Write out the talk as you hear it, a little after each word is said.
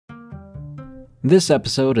This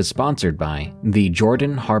episode is sponsored by The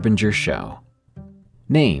Jordan Harbinger Show.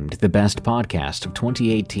 Named the best podcast of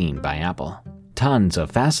 2018 by Apple. Tons of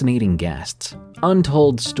fascinating guests.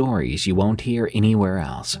 Untold stories you won't hear anywhere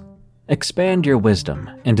else. Expand your wisdom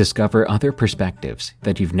and discover other perspectives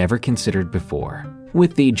that you've never considered before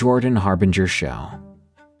with The Jordan Harbinger Show.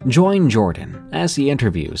 Join Jordan as he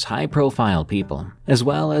interviews high-profile people as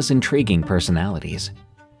well as intriguing personalities.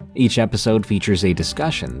 Each episode features a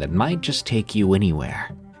discussion that might just take you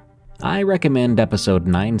anywhere. I recommend episode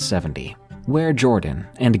 970, where Jordan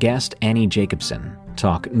and guest Annie Jacobson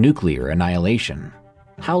talk nuclear annihilation.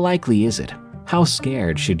 How likely is it? How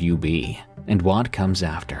scared should you be? And what comes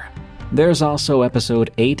after? There's also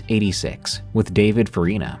episode 886 with David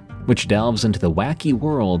Farina, which delves into the wacky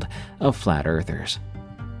world of flat earthers.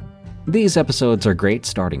 These episodes are great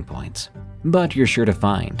starting points, but you're sure to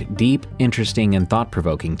find deep, interesting, and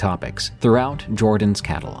thought-provoking topics throughout Jordan's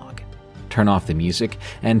catalog. Turn off the music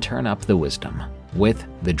and turn up the wisdom with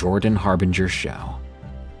The Jordan Harbinger Show.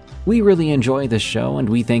 We really enjoy this show and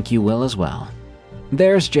we think you will as well.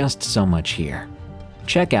 There's just so much here.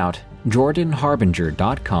 Check out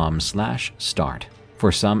jordanharbinger.com/start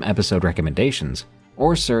for some episode recommendations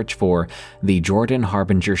or search for The Jordan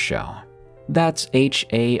Harbinger Show. That's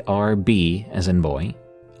HARB as in boy,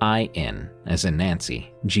 IN as in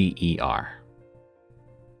Nancy, GER.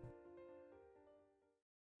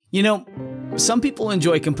 You know, some people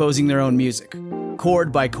enjoy composing their own music,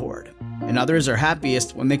 chord by chord, and others are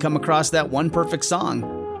happiest when they come across that one perfect song.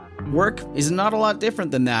 Work is not a lot different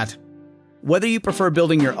than that. Whether you prefer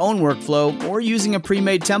building your own workflow or using a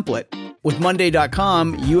pre-made template, with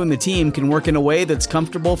Monday.com, you and the team can work in a way that's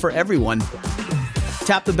comfortable for everyone.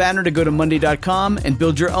 Tap the banner to go to Monday.com and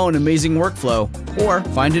build your own amazing workflow, or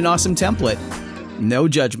find an awesome template. No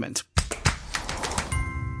judgment.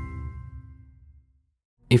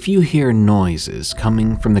 If you hear noises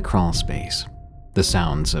coming from the crawl space, the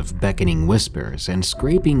sounds of beckoning whispers and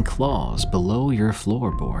scraping claws below your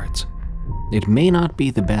floorboards, it may not be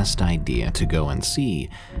the best idea to go and see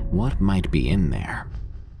what might be in there.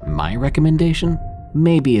 My recommendation?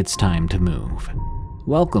 Maybe it's time to move.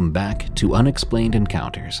 Welcome back to Unexplained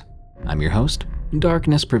Encounters. I'm your host,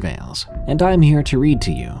 Darkness Prevails, and I'm here to read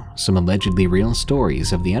to you some allegedly real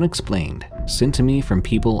stories of the unexplained sent to me from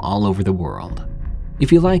people all over the world.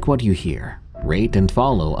 If you like what you hear, rate and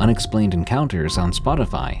follow Unexplained Encounters on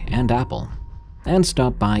Spotify and Apple, and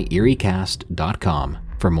stop by eeriecast.com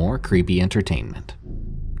for more creepy entertainment.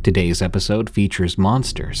 Today's episode features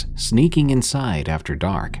monsters sneaking inside after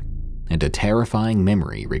dark, and a terrifying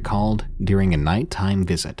memory recalled during a nighttime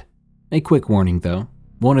visit. A quick warning though,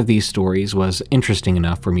 one of these stories was interesting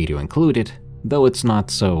enough for me to include it, though it's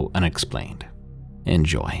not so unexplained.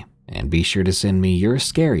 Enjoy, and be sure to send me your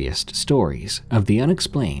scariest stories of the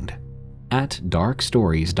unexplained at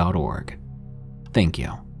darkstories.org. Thank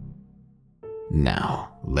you.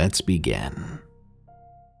 Now, let's begin.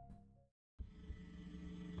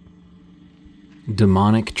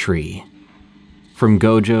 Demonic Tree from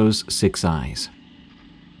Gojo's Six Eyes.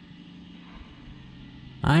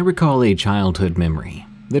 I recall a childhood memory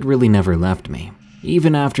that really never left me,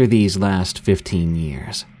 even after these last 15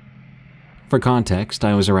 years. For context,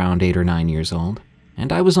 I was around 8 or 9 years old,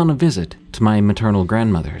 and I was on a visit to my maternal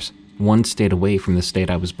grandmother's, one state away from the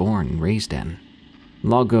state I was born and raised in,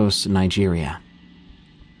 Lagos, Nigeria.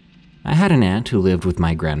 I had an aunt who lived with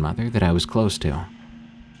my grandmother that I was close to.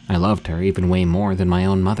 I loved her even way more than my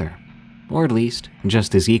own mother, or at least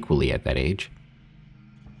just as equally at that age.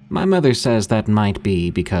 My mother says that might be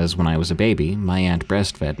because when I was a baby, my aunt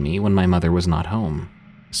breastfed me when my mother was not home.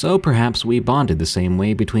 So perhaps we bonded the same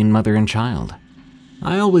way between mother and child.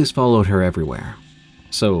 I always followed her everywhere.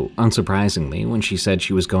 So, unsurprisingly, when she said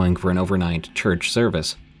she was going for an overnight church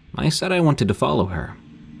service, I said I wanted to follow her.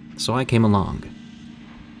 So I came along.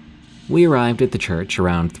 We arrived at the church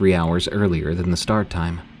around 3 hours earlier than the start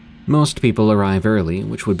time. Most people arrive early,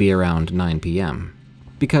 which would be around 9 p.m.,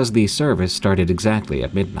 because the service started exactly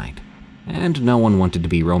at midnight, and no one wanted to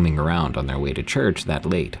be roaming around on their way to church that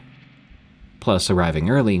late. Plus,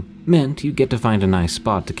 arriving early meant you get to find a nice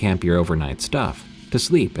spot to camp your overnight stuff, to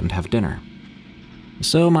sleep and have dinner.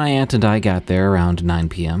 So my aunt and I got there around 9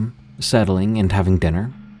 p.m., settling and having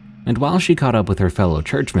dinner, and while she caught up with her fellow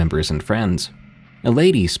church members and friends, a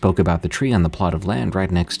lady spoke about the tree on the plot of land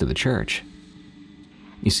right next to the church.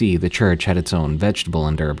 You see, the church had its own vegetable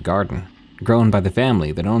and herb garden, grown by the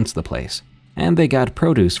family that owns the place, and they got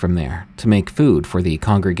produce from there to make food for the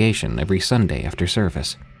congregation every Sunday after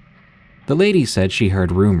service. The lady said she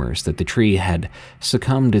heard rumors that the tree had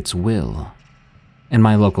succumbed its will. In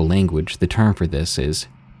my local language, the term for this is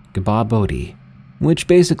gababodi, which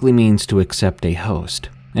basically means to accept a host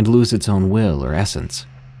and lose its own will or essence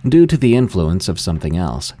due to the influence of something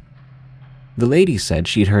else. The lady said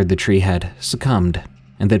she'd heard the tree had succumbed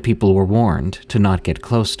and that people were warned to not get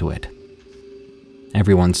close to it.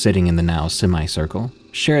 Everyone sitting in the now semicircle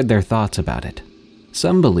shared their thoughts about it.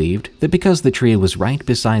 Some believed that because the tree was right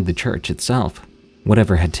beside the church itself,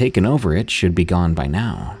 whatever had taken over it should be gone by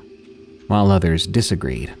now, while others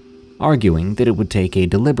disagreed, arguing that it would take a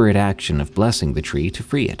deliberate action of blessing the tree to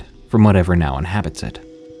free it from whatever now inhabits it.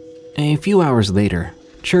 A few hours later,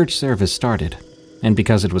 church service started, and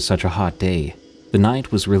because it was such a hot day, the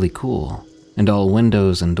night was really cool, and all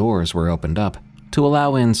windows and doors were opened up to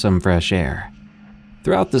allow in some fresh air.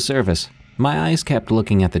 Throughout the service, my eyes kept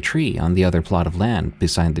looking at the tree on the other plot of land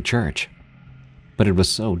beside the church. But it was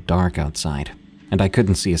so dark outside, and I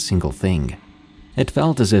couldn't see a single thing. It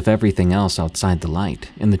felt as if everything else outside the light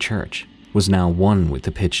in the church was now one with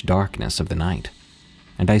the pitch darkness of the night,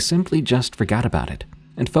 and I simply just forgot about it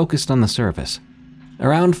and focused on the service.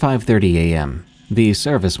 Around 5:30 a.m., the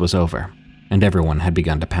service was over, and everyone had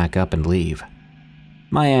begun to pack up and leave.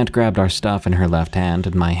 My aunt grabbed our stuff in her left hand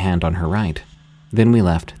and my hand on her right. Then we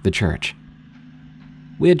left the church.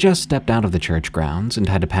 We had just stepped out of the church grounds and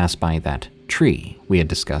had to pass by that tree we had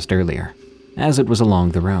discussed earlier, as it was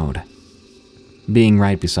along the road. Being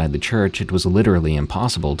right beside the church, it was literally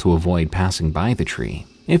impossible to avoid passing by the tree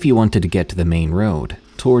if you wanted to get to the main road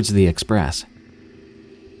towards the express.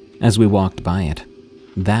 As we walked by it,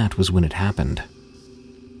 that was when it happened.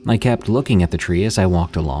 I kept looking at the tree as I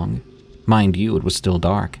walked along. Mind you, it was still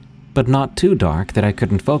dark, but not too dark that I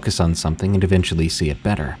couldn't focus on something and eventually see it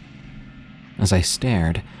better. As I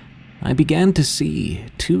stared, I began to see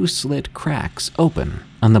 2 slit cracks open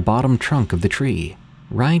on the bottom trunk of the tree,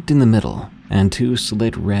 right in the middle, and 2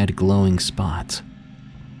 slit red glowing spots.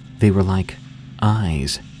 They were like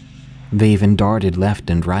eyes. They even darted left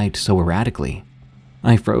and right so erratically.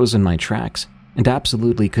 I froze in my tracks and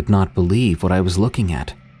absolutely could not believe what I was looking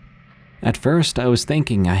at. At first, I was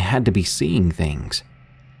thinking I had to be seeing things.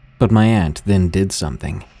 But my aunt then did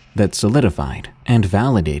something that solidified and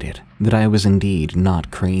validated that I was indeed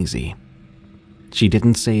not crazy. She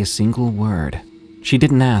didn't say a single word. She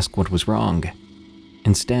didn't ask what was wrong.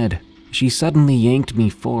 Instead, she suddenly yanked me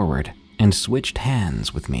forward and switched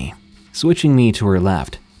hands with me, switching me to her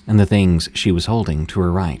left and the things she was holding to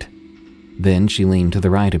her right. Then she leaned to the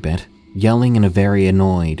right a bit, yelling in a very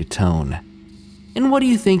annoyed tone, "And what do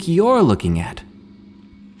you think you're looking at?"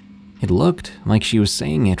 It looked like she was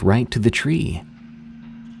saying it right to the tree.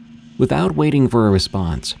 Without waiting for a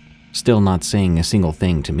response, still not saying a single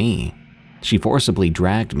thing to me, she forcibly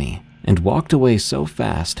dragged me and walked away so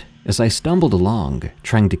fast as I stumbled along,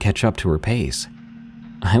 trying to catch up to her pace.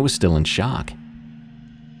 I was still in shock.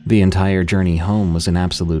 The entire journey home was in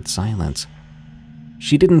absolute silence.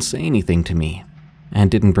 She didn't say anything to me, and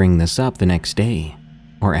didn't bring this up the next day,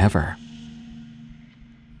 or ever.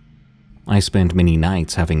 I spent many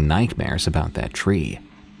nights having nightmares about that tree,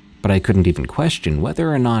 but I couldn't even question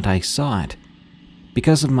whether or not I saw it.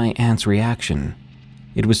 Because of my aunt's reaction,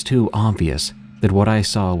 it was too obvious that what I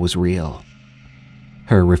saw was real.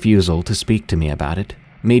 Her refusal to speak to me about it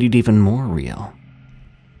made it even more real.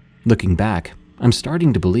 Looking back, I'm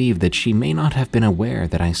starting to believe that she may not have been aware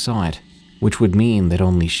that I saw it, which would mean that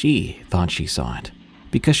only she thought she saw it,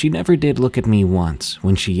 because she never did look at me once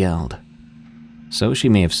when she yelled. So she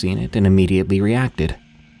may have seen it and immediately reacted,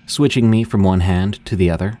 switching me from one hand to the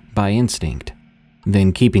other by instinct,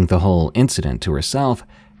 then keeping the whole incident to herself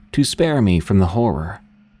to spare me from the horror.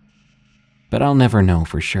 But I'll never know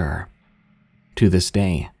for sure. To this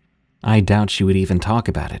day, I doubt she would even talk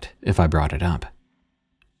about it if I brought it up.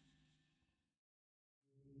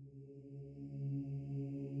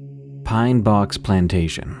 Pine Box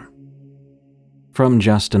Plantation. From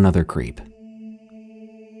Just Another Creep.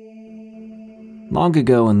 Long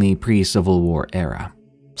ago in the pre-Civil War era,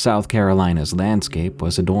 South Carolina's landscape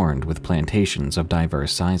was adorned with plantations of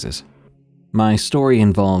diverse sizes. My story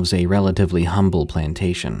involves a relatively humble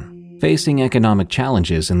plantation, facing economic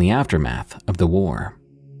challenges in the aftermath of the war.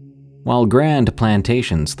 While grand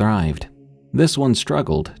plantations thrived, this one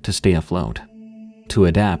struggled to stay afloat. To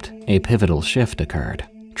adapt, a pivotal shift occurred,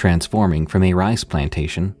 transforming from a rice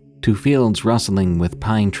plantation to fields rustling with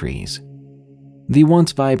pine trees. The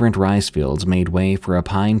once vibrant rice fields made way for a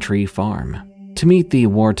pine tree farm to meet the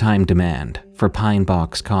wartime demand for pine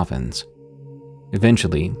box coffins.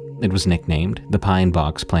 Eventually, it was nicknamed the Pine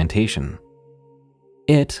Box Plantation.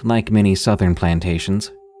 It, like many southern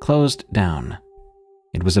plantations, closed down.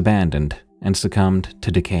 It was abandoned and succumbed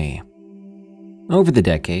to decay. Over the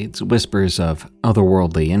decades, whispers of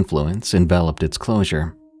otherworldly influence enveloped its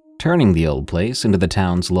closure, turning the old place into the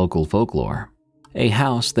town's local folklore, a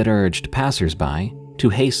house that urged passersby to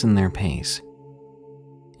hasten their pace.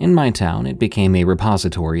 In my town, it became a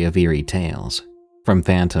repository of eerie tales, from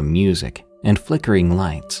phantom music and flickering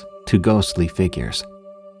lights to ghostly figures.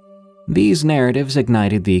 These narratives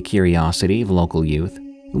ignited the curiosity of local youth,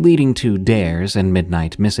 leading to dares and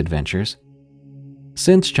midnight misadventures.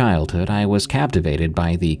 Since childhood, I was captivated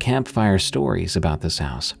by the campfire stories about this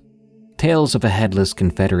house. Tales of a headless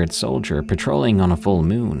Confederate soldier patrolling on a full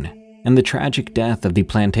moon, and the tragic death of the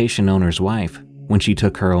plantation owner's wife when she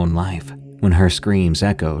took her own life, when her screams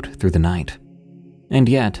echoed through the night. And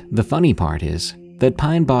yet, the funny part is that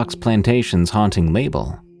Pine Box Plantation's haunting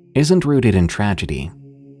label isn't rooted in tragedy.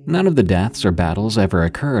 None of the deaths or battles ever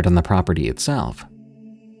occurred on the property itself.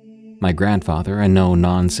 My grandfather, a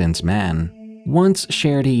no-nonsense man, once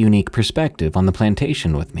shared a unique perspective on the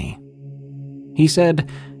plantation with me. He said,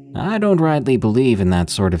 "I don't rightly believe in that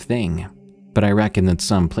sort of thing, but I reckon that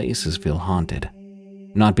some places feel haunted.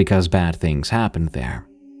 Not because bad things happened there,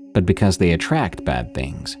 but because they attract bad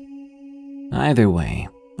things. Either way,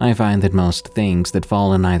 I find that most things that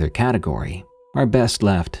fall in either category are best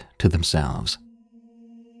left to themselves."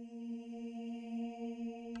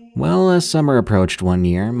 Well, as summer approached one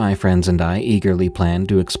year, my friends and I eagerly planned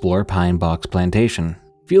to explore Pine Box Plantation,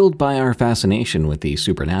 fueled by our fascination with the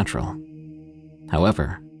supernatural.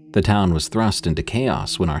 However, the town was thrust into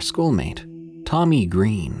chaos when our schoolmate, Tommy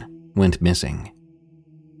Green, went missing.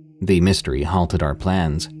 The mystery halted our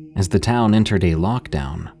plans as the town entered a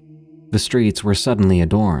lockdown. The streets were suddenly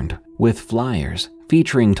adorned with flyers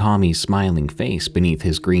featuring Tommy's smiling face beneath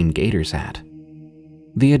his green gator's hat.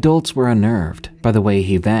 The adults were unnerved by the way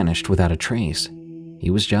he vanished without a trace. He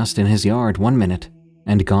was just in his yard one minute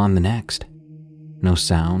and gone the next. No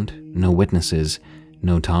sound, no witnesses,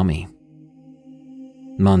 no Tommy.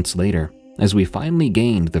 Months later, as we finally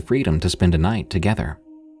gained the freedom to spend a night together,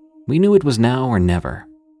 we knew it was now or never.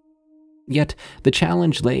 Yet, the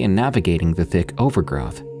challenge lay in navigating the thick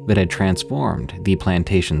overgrowth that had transformed the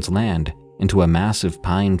plantation's land into a massive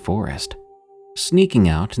pine forest. Sneaking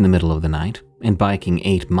out in the middle of the night and biking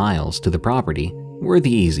 8 miles to the property were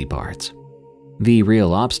the easy parts. The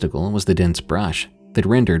real obstacle was the dense brush that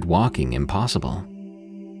rendered walking impossible.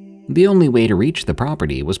 The only way to reach the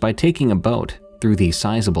property was by taking a boat through the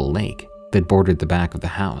sizable lake that bordered the back of the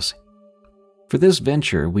house. For this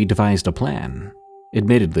venture, we devised a plan,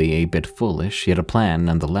 admittedly a bit foolish, yet a plan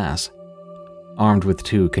nonetheless. Armed with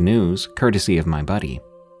 2 canoes, courtesy of my buddy,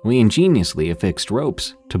 we ingeniously affixed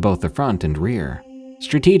ropes to both the front and rear,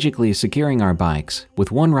 strategically securing our bikes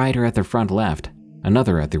with one rider at the front left,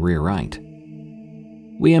 another at the rear right.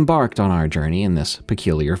 We embarked on our journey in this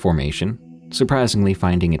peculiar formation, surprisingly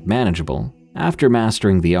finding it manageable after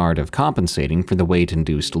mastering the art of compensating for the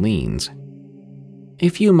weight-induced leans. A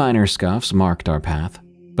few minor scuffs marked our path,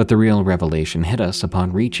 but the real revelation hit us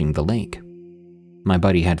upon reaching the lake. My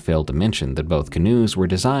buddy had failed to mention that both canoes were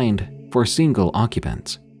designed for single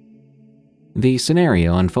occupants. The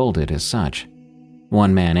scenario unfolded as such.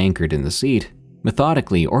 One man anchored in the seat,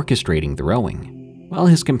 methodically orchestrating the rowing, while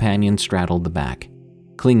his companion straddled the back,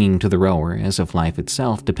 clinging to the rower as if life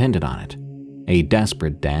itself depended on it, a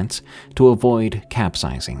desperate dance to avoid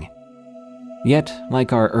capsizing. Yet,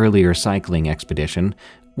 like our earlier cycling expedition,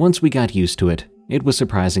 once we got used to it, it was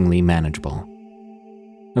surprisingly manageable.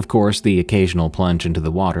 Of course, the occasional plunge into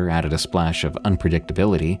the water added a splash of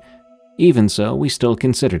unpredictability. Even so, we still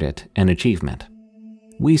considered it an achievement.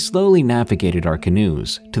 We slowly navigated our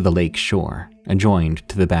canoes to the lake shore, adjoined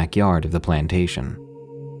to the backyard of the plantation.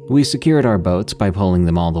 We secured our boats by pulling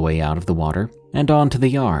them all the way out of the water and onto the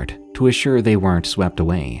yard to assure they weren't swept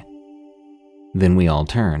away. Then we all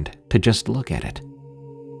turned to just look at it.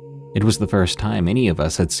 It was the first time any of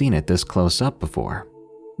us had seen it this close up before.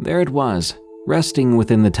 There it was, resting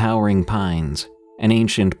within the towering pines, an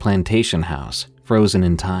ancient plantation house frozen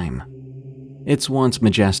in time. Its once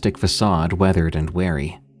majestic facade weathered and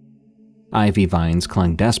weary. Ivy vines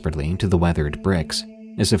clung desperately to the weathered bricks,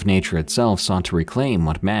 as if nature itself sought to reclaim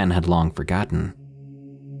what man had long forgotten.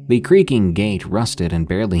 The creaking gate, rusted and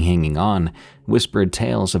barely hanging on, whispered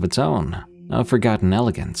tales of its own, of forgotten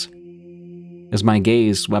elegance. As my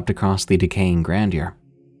gaze swept across the decaying grandeur,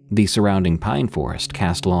 the surrounding pine forest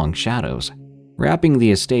cast long shadows, wrapping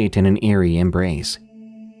the estate in an eerie embrace.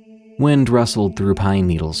 Wind rustled through pine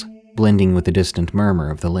needles, blending with the distant murmur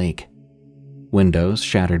of the lake. Windows,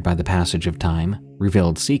 shattered by the passage of time,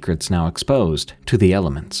 revealed secrets now exposed to the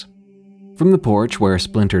elements. From the porch, where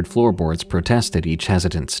splintered floorboards protested each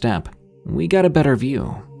hesitant step, we got a better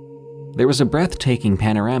view. There was a breathtaking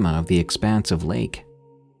panorama of the expansive lake.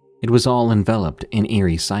 It was all enveloped in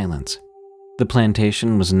eerie silence. The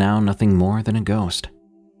plantation was now nothing more than a ghost,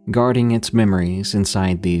 guarding its memories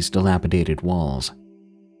inside these dilapidated walls.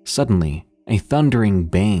 Suddenly, a thundering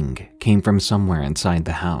bang came from somewhere inside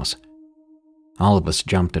the house. All of us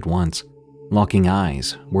jumped at once, locking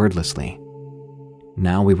eyes wordlessly.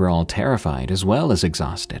 Now we were all terrified as well as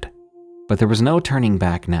exhausted, but there was no turning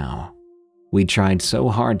back now. We tried so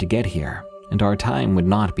hard to get here, and our time would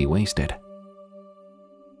not be wasted.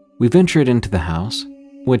 We ventured into the house,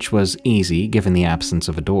 which was easy given the absence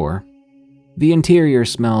of a door. The interior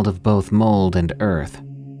smelled of both mold and earth,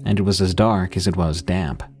 and it was as dark as it was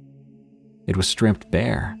damp. It was stripped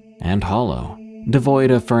bare and hollow,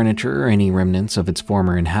 devoid of furniture or any remnants of its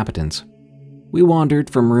former inhabitants. We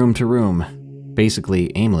wandered from room to room,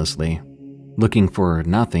 basically aimlessly, looking for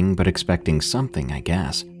nothing but expecting something, I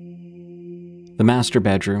guess. The master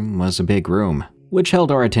bedroom was a big room, which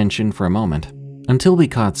held our attention for a moment, until we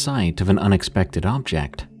caught sight of an unexpected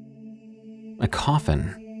object. A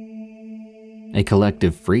coffin. A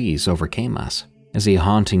collective freeze overcame us as a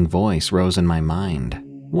haunting voice rose in my mind,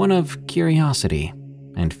 one of curiosity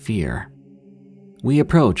and fear. We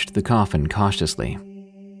approached the coffin cautiously,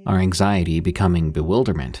 our anxiety becoming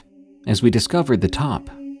bewilderment, as we discovered the top,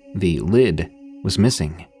 the lid, was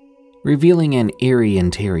missing, revealing an eerie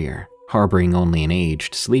interior harboring only an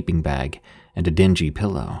aged sleeping bag and a dingy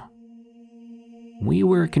pillow. We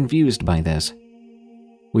were confused by this.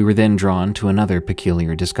 We were then drawn to another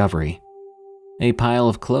peculiar discovery. A pile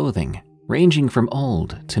of clothing, ranging from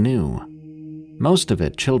old to new, most of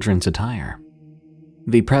it children's attire.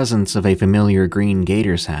 The presence of a familiar green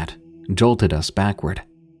gator's hat jolted us backward.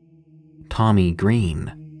 Tommy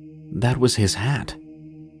Green, that was his hat.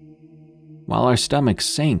 While our stomachs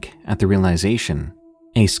sank at the realization,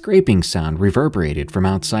 a scraping sound reverberated from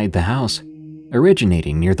outside the house,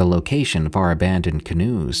 originating near the location of our abandoned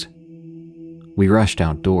canoes. We rushed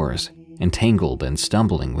outdoors, entangled and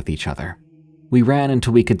stumbling with each other. We ran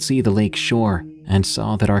until we could see the lake shore and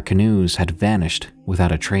saw that our canoes had vanished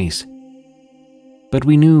without a trace. But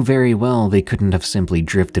we knew very well they couldn't have simply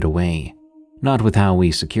drifted away, not with how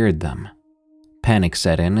we secured them. Panic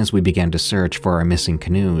set in as we began to search for our missing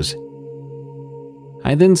canoes.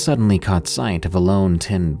 I then suddenly caught sight of a lone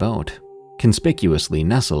tin boat, conspicuously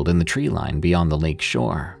nestled in the tree line beyond the lake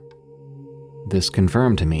shore. This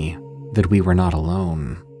confirmed to me that we were not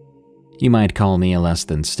alone. You might call me a less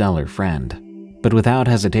than stellar friend, but without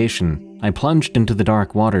hesitation, I plunged into the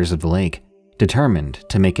dark waters of the lake, determined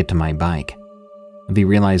to make it to my bike. The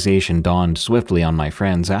realization dawned swiftly on my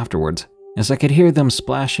friends afterwards, as I could hear them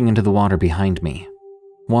splashing into the water behind me.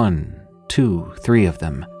 1, 2, 3 of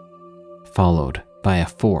them, followed by a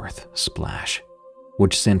fourth splash,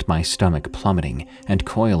 which sent my stomach plummeting and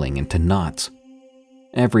coiling into knots.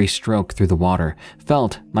 Every stroke through the water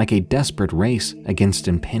felt like a desperate race against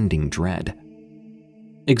impending dread.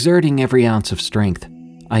 Exerting every ounce of strength,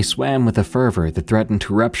 I swam with a fervor that threatened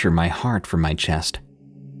to rupture my heart from my chest.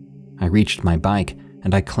 I reached my bike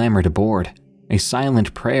and I clambered aboard, a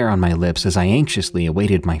silent prayer on my lips as I anxiously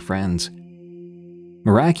awaited my friends.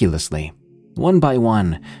 Miraculously, one by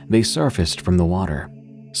one, they surfaced from the water,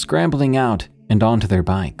 scrambling out and onto their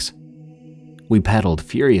bikes. We pedaled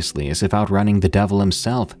furiously as if outrunning the devil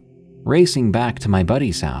himself, racing back to my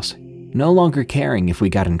buddy's house, no longer caring if we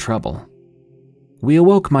got in trouble. We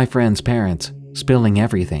awoke my friend's parents, spilling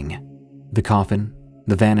everything: the coffin,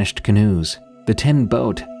 the vanished canoes, the tin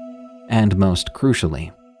boat, and most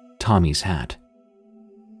crucially, Tommy's hat.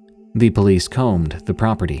 The police combed the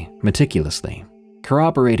property meticulously,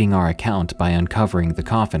 corroborating our account by uncovering the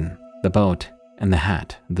coffin, the boat, and the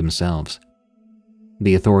hat themselves.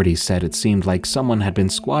 The authorities said it seemed like someone had been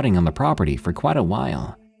squatting on the property for quite a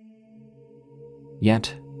while.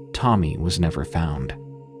 Yet, Tommy was never found.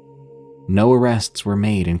 No arrests were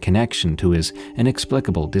made in connection to his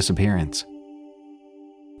inexplicable disappearance.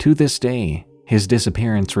 To this day, his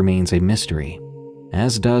disappearance remains a mystery,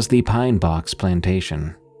 as does the Pine Box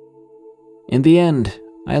plantation. In the end,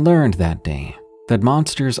 I learned that day that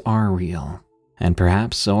monsters are real, and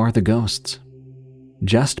perhaps so are the ghosts.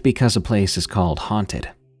 Just because a place is called haunted,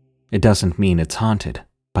 it doesn't mean it's haunted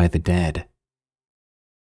by the dead.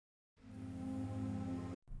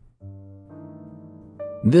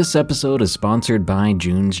 This episode is sponsored by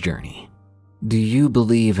June's Journey. Do you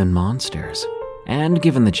believe in monsters? And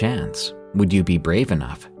given the chance, would you be brave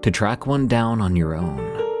enough to track one down on your own?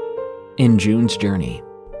 In June's Journey,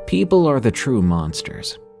 people are the true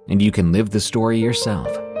monsters, and you can live the story yourself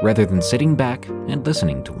rather than sitting back and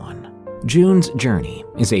listening to one. June's Journey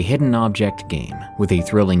is a hidden object game with a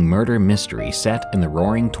thrilling murder mystery set in the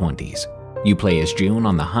Roaring '20s. You play as June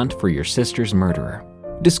on the hunt for your sister's murderer.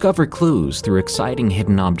 Discover clues through exciting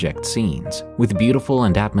hidden object scenes with beautiful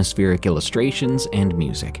and atmospheric illustrations and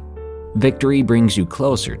music. Victory brings you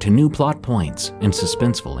closer to new plot points and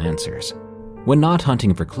suspenseful answers. When not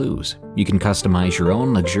hunting for clues, you can customize your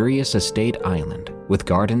own luxurious estate island with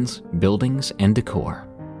gardens, buildings, and decor.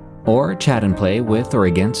 Or chat and play with or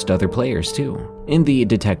against other players too, in the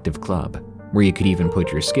Detective Club, where you could even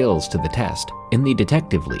put your skills to the test in the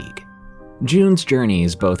Detective League. June's Journey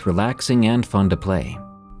is both relaxing and fun to play.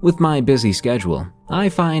 With my busy schedule, I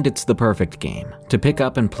find it's the perfect game to pick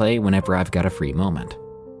up and play whenever I've got a free moment.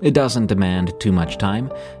 It doesn't demand too much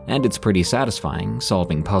time, and it's pretty satisfying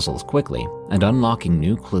solving puzzles quickly and unlocking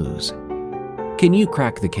new clues. Can you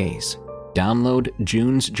crack the case? Download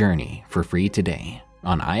June's Journey for free today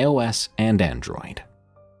on iOS and Android.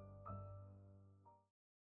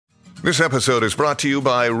 This episode is brought to you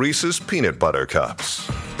by Reese's Peanut Butter Cups.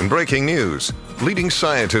 In breaking news, leading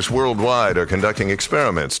scientists worldwide are conducting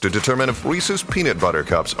experiments to determine if Reese's Peanut Butter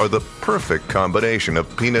Cups are the perfect combination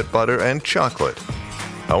of peanut butter and chocolate.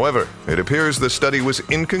 However, it appears the study was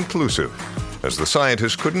inconclusive, as the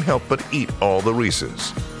scientists couldn't help but eat all the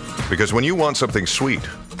Reese's. Because when you want something sweet,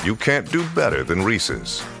 you can't do better than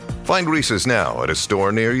Reese's. Find Reese's now at a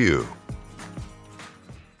store near you.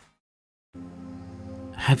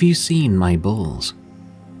 Have you seen my bulls?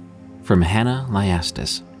 From Hannah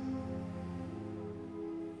Lyastis.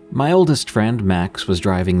 My oldest friend Max was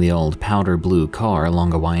driving the old powder blue car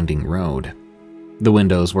along a winding road. The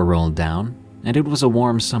windows were rolled down, and it was a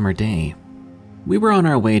warm summer day. We were on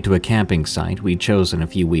our way to a camping site we'd chosen a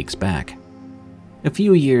few weeks back. A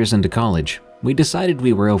few years into college, we decided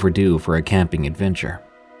we were overdue for a camping adventure.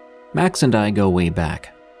 Max and I go way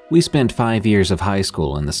back. We spent 5 years of high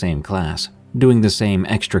school in the same class, doing the same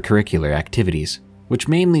extracurricular activities, which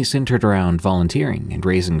mainly centered around volunteering and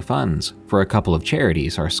raising funds for a couple of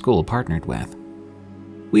charities our school partnered with.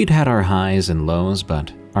 We'd had our highs and lows,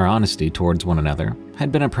 but our honesty towards one another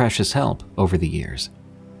had been a precious help over the years.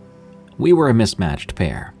 We were a mismatched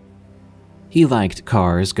pair. He liked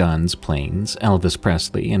cars, guns, planes, Elvis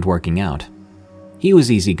Presley, and working out. He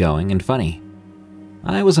was easygoing and funny.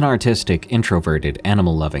 I was an artistic, introverted,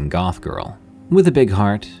 animal-loving goth girl, with a big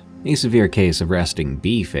heart, a severe case of resting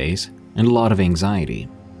bee face, and a lot of anxiety.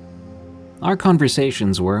 Our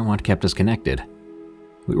conversations were what kept us connected.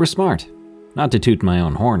 We were smart, not to toot my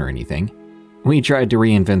own horn or anything. We tried to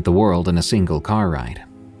reinvent the world in a single car ride.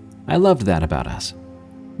 I loved that about us.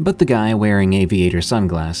 But the guy wearing aviator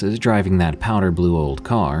sunglasses driving that powder blue old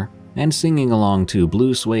car and singing along to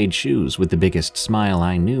blue suede shoes with the biggest smile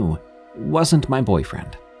I knew wasn't my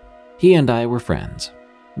boyfriend. He and I were friends.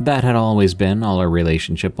 That had always been all our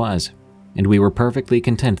relationship was, and we were perfectly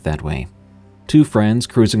content that way. Two friends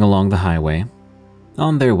cruising along the highway,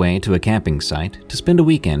 on their way to a camping site to spend a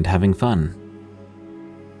weekend having fun.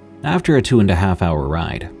 After a 2.5-hour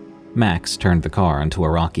ride, Max turned the car onto a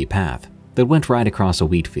rocky path that went right across a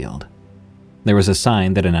wheat field. There was a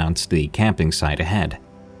sign that announced the camping site ahead.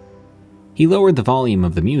 He lowered the volume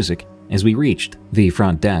of the music as we reached the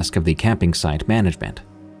front desk of the camping site management.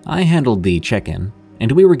 I handled the check-in,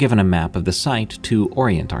 and we were given a map of the site to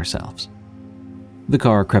orient ourselves. The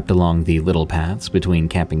car crept along the little paths between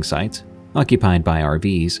camping sites, occupied by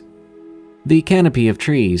RVs. The canopy of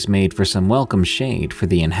trees made for some welcome shade for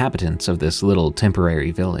the inhabitants of this little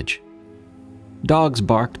temporary village. Dogs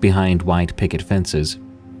barked behind white picket fences.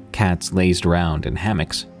 Cats lazed around in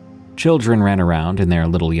hammocks. Children ran around in their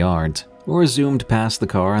little yards or zoomed past the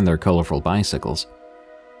car on their colorful bicycles.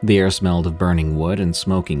 The air smelled of burning wood and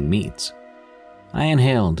smoking meats. I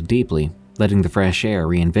inhaled deeply, letting the fresh air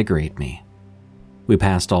reinvigorate me. We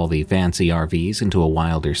passed all the fancy RVs into a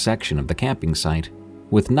wilder section of the camping site,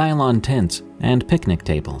 with nylon tents and picnic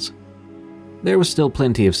tables. There was still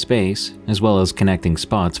plenty of space, as well as connecting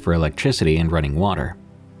spots for electricity and running water.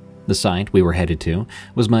 The site we were headed to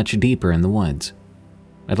was much deeper in the woods.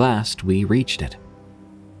 At last, we reached it.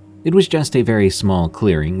 It was just a very small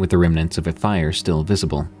clearing with the remnants of a fire still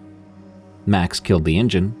visible. Max killed the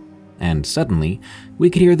engine, and suddenly, we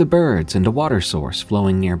could hear the birds and a water source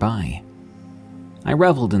flowing nearby. I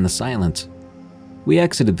reveled in the silence. We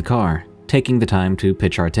exited the car, taking the time to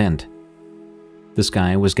pitch our tent. The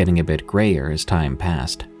sky was getting a bit grayer as time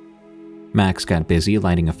passed. Max got busy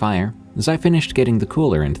lighting a fire as I finished getting the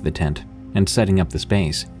cooler into the tent and setting up the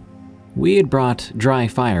space. We had brought dry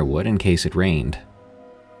firewood in case it rained.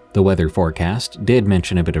 The weather forecast did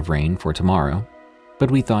mention a bit of rain for tomorrow,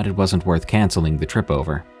 but we thought it wasn't worth canceling the trip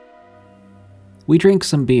over. We drank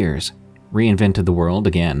some beers, reinvented the world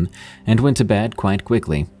again, and went to bed quite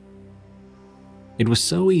quickly. It was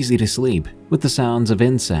so easy to sleep with the sounds of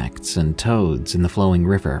insects and toads in the flowing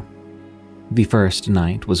river. The first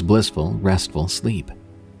night was blissful, restful sleep.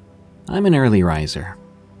 I'm an early riser,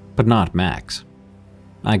 but not Max.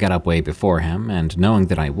 I got up way before him, and knowing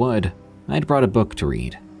that I would, I'd brought a book to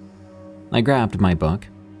read. I grabbed my book,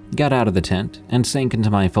 got out of the tent, and sank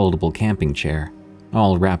into my foldable camping chair,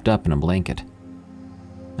 all wrapped up in a blanket.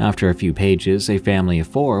 After a few pages, a family of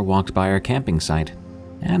 4 walked by our camping site,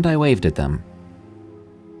 and I waved at them.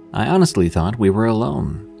 I honestly thought we were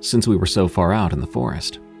alone, since we were so far out in the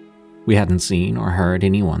forest. We hadn't seen or heard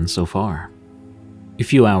anyone so far. A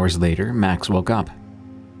few hours later, Max woke up.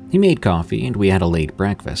 He made coffee and we had a late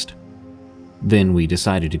breakfast. Then we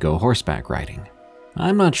decided to go horseback riding.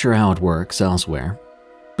 I'm not sure how it works elsewhere,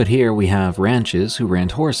 but here we have ranches who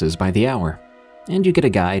rent horses by the hour, and you get a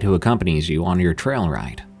guide who accompanies you on your trail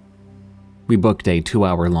ride. We booked a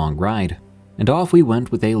 2-hour-long ride, and off we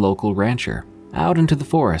went with a local rancher, out into the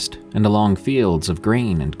forest and along fields of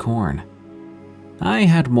grain and corn. I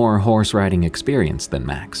had more horse riding experience than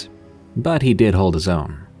Max, but he did hold his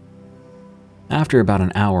own. After about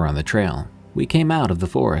an hour on the trail, we came out of the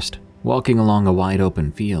forest, walking along a wide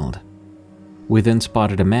open field. We then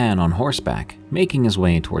spotted a man on horseback making his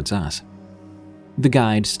way towards us. The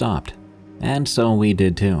guide stopped, and so we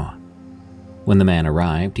did too. When the man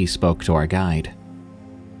arrived, he spoke to our guide.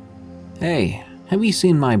 "Hey, have you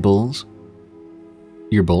seen my bulls?"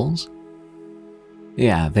 "Your bulls?"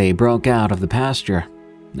 "Yeah, they broke out of the pasture.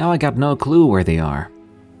 Now I got no clue where they are.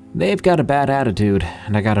 They've got a bad attitude,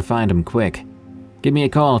 and I gotta find them quick. Give me a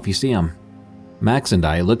call if you see them." Max and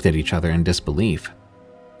I looked at each other in disbelief.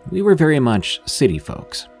 We were very much city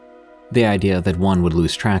folks. The idea that one would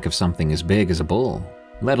lose track of something as big as a bull,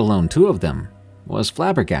 let alone 2 of them, was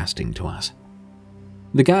flabbergasting to us.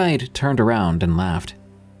 The guide turned around and laughed,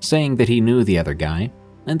 saying that he knew the other guy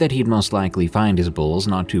and that he'd most likely find his bulls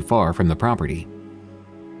not too far from the property.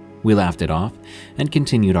 We laughed it off and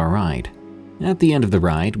continued our ride. At the end of the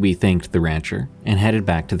ride, we thanked the rancher and headed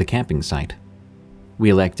back to the camping site. We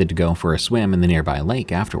elected to go for a swim in the nearby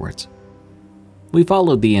lake afterwards. We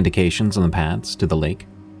followed the indications on the paths to the lake,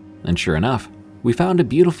 and sure enough, we found a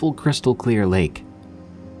beautiful crystal clear lake.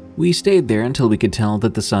 We stayed there until we could tell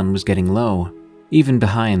that the sun was getting low, even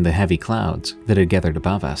behind the heavy clouds that had gathered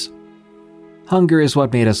above us. Hunger is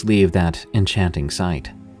what made us leave that enchanting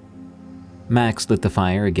sight. Max lit the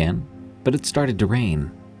fire again, but it started to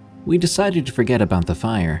rain. We decided to forget about the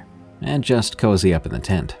fire and just cozy up in the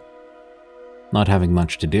tent. Not having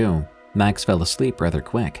much to do, Max fell asleep rather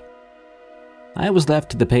quick. I was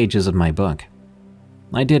left to the pages of my book.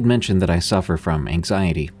 I did mention that I suffer from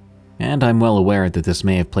anxiety, and I'm well aware that this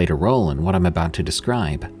may have played a role in what I'm about to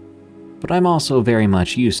describe. But I'm also very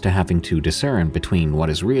much used to having to discern between what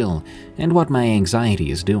is real and what my anxiety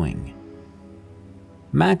is doing.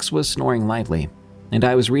 Max was snoring lightly, and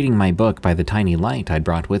I was reading my book by the tiny light I'd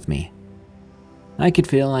brought with me. I could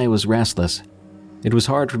feel I was restless. It was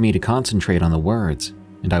hard for me to concentrate on the words,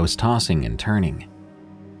 and I was tossing and turning.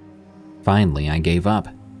 Finally, I gave up,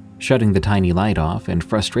 shutting the tiny light off and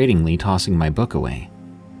frustratingly tossing my book away.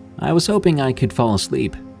 I was hoping I could fall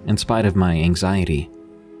asleep in spite of my anxiety.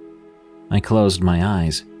 I closed my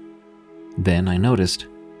eyes. Then I noticed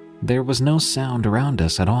there was no sound around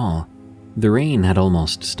us at all. The rain had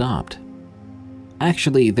almost stopped.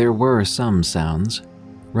 Actually, there were some sounds,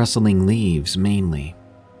 rustling leaves mainly.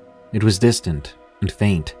 It was distant and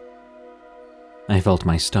faint. I felt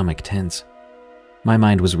my stomach tense. My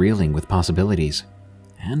mind was reeling with possibilities,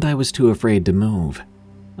 and I was too afraid to move.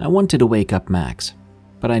 I wanted to wake up Max,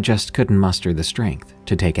 but I just couldn't muster the strength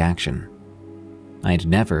to take action. I'd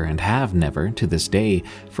never and have never, to this day,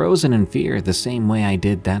 frozen in fear the same way I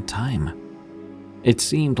did that time. It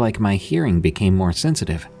seemed like my hearing became more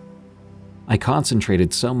sensitive. I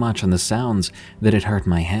concentrated so much on the sounds that it hurt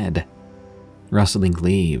my head. Rustling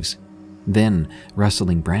leaves, then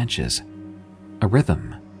rustling branches. A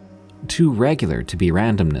rhythm. Too regular to be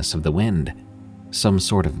randomness of the wind. Some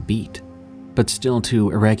sort of beat, but still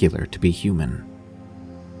too irregular to be human.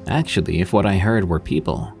 Actually, if what I heard were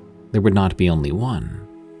people, there would not be only one.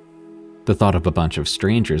 The thought of a bunch of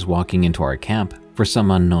strangers walking into our camp for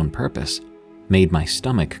some unknown purpose made my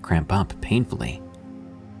stomach cramp up painfully.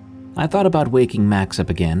 I thought about waking Max up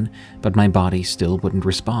again, but my body still wouldn't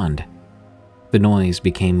respond. The noise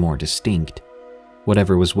became more distinct.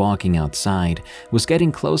 Whatever was walking outside was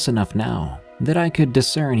getting close enough now that I could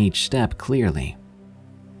discern each step clearly.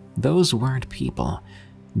 Those weren't people.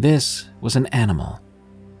 This was an animal.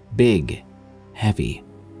 Big, heavy.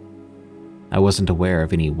 I wasn't aware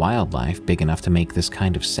of any wildlife big enough to make this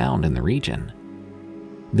kind of sound in the region.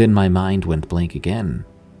 Then my mind went blank again.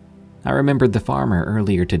 I remembered the farmer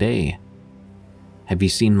earlier today. "Have you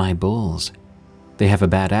seen my bulls? They have a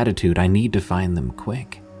bad attitude. I need to find them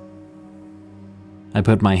quick. I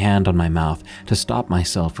put my hand on my mouth to stop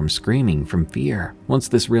myself from screaming from fear once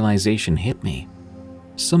this realization hit me.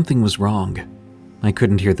 Something was wrong. I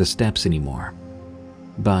couldn't hear the steps anymore.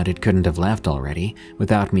 But it couldn't have left already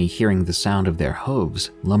without me hearing the sound of their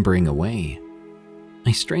hooves lumbering away.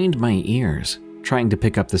 I strained my ears, trying to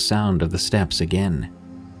pick up the sound of the steps again.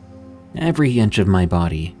 Every inch of my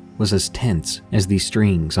body was as tense as the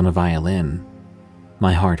strings on a violin.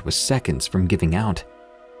 My heart was seconds from giving out.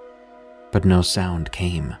 But no sound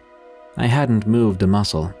came. I hadn't moved a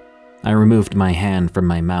muscle. I removed my hand from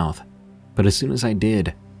my mouth, but as soon as I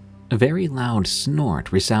did, a very loud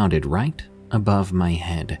snort resounded right above my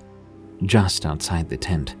head, just outside the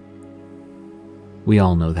tent. We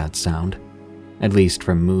all know that sound, at least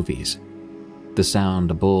from movies. The sound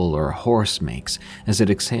a bull or a horse makes as it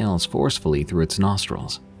exhales forcefully through its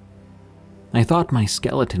nostrils. I thought my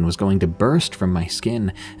skeleton was going to burst from my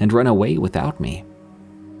skin and run away without me.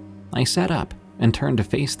 I sat up and turned to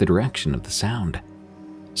face the direction of the sound.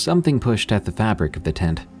 Something pushed at the fabric of the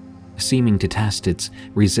tent, seeming to test its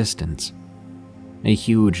resistance. A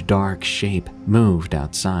huge dark shape moved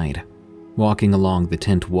outside, walking along the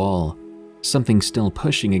tent wall, something still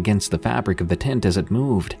pushing against the fabric of the tent as it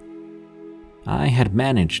moved. I had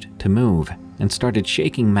managed to move and started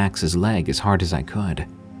shaking Max's leg as hard as I could.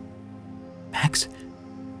 "Max!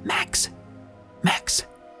 Max! Max!"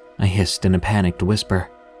 I hissed in a panicked whisper.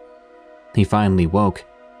 He finally woke,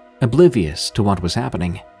 oblivious to what was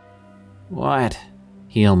happening. "What?"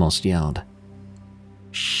 he almost yelled.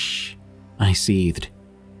 "Shh," I seethed.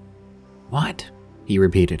 "What?" he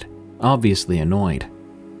repeated, obviously annoyed.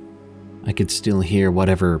 I could still hear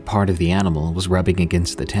whatever part of the animal was rubbing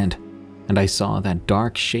against the tent, and I saw that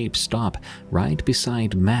dark shape stop right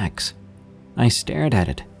beside Max. I stared at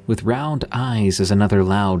it with round eyes as another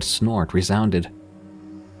loud snort resounded.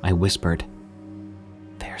 I whispered,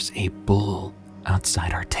 "There's a bull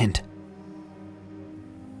outside our tent."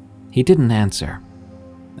 He didn't answer,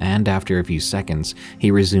 and after a few seconds,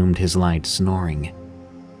 he resumed his light snoring.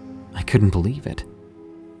 I couldn't believe it.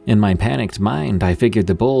 In my panicked mind, I figured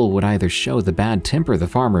the bull would either show the bad temper the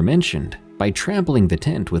farmer mentioned by trampling the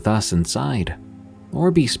tent with us inside,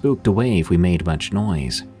 or be spooked away if we made much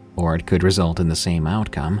noise, or it could result in the same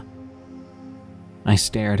outcome. I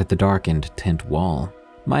stared at the darkened tent wall,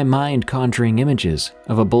 my mind conjuring images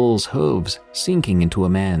of a bull's hooves sinking into a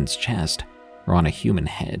man's chest or on a human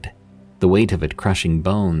head, the weight of it crushing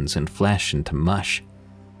bones and flesh into mush.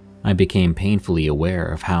 I became painfully aware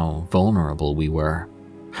of how vulnerable we were,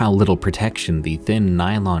 how little protection the thin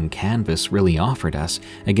nylon canvas really offered us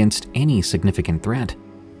against any significant threat.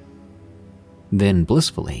 Then,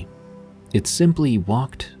 blissfully, it simply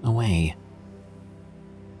walked away.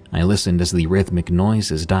 I listened as the rhythmic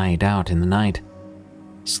noises died out in the night.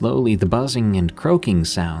 Slowly, the buzzing and croaking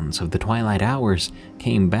sounds of the twilight hours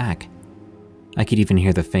came back. I could even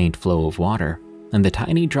hear the faint flow of water and the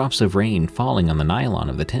tiny drops of rain falling on the nylon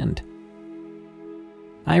of the tent.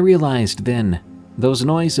 I realized then, those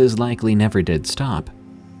noises likely never did stop.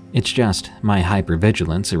 It's just my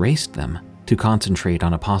hypervigilance erased them to concentrate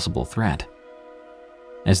on a possible threat.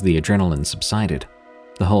 As the adrenaline subsided,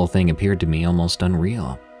 the whole thing appeared to me almost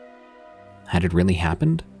unreal. Had it really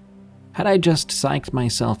happened? Had I just psyched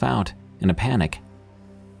myself out in a panic?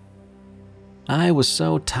 I was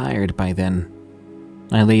so tired by then.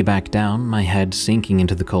 I lay back down, my head sinking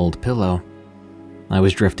into the cold pillow. I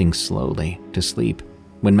was drifting slowly to sleep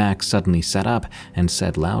when Max suddenly sat up and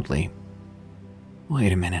said loudly,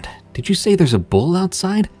 "Wait a minute, did you say there's a bull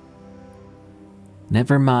outside?"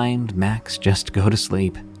 "Never mind, Max, just go to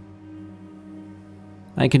sleep."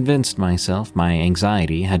 I convinced myself my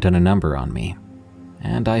anxiety had done a number on me,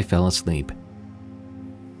 and I fell asleep.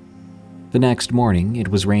 The next morning, it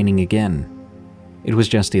was raining again. It was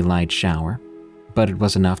just a light shower, but it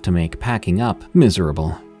was enough to make packing up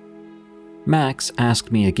miserable. Max asked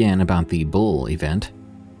me again about the bull event.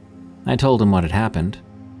 I told him what had happened,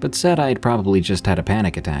 but said I'd probably just had a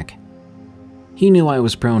panic attack. He knew I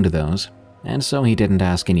was prone to those, and so he didn't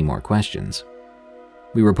ask any more questions.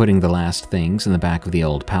 We were putting the last things in the back of the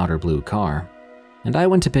old powder blue car, and I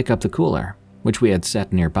went to pick up the cooler, which we had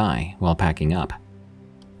set nearby while packing up.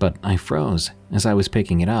 But I froze as I was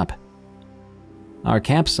picking it up. Our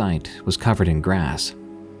campsite was covered in grass.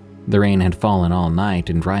 The rain had fallen all night,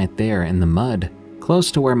 and right there in the mud,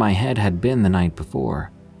 close to where my head had been the night before,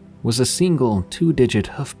 was a single 2-digit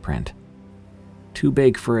hoof print. Too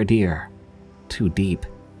big for a deer, too deep.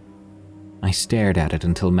 I stared at it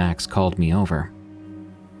until Max called me over.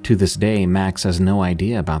 To this day, Max has no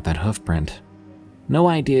idea about that hoof print. No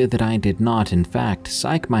idea that I did not, in fact,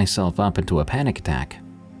 psych myself up into a panic attack.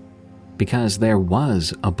 Because there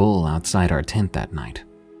was a bull outside our tent that night.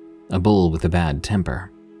 A bull with a bad temper.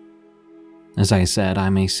 As I said,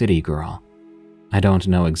 I'm a city girl. I don't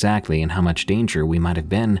know exactly in how much danger we might have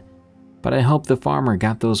been, but I hope the farmer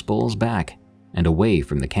got those bulls back and away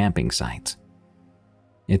from the camping sites.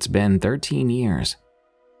 It's been 13 years.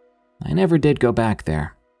 I never did go back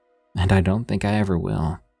there, and I don't think I ever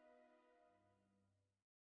will.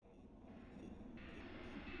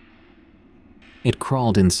 It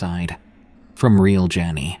crawled inside. From Real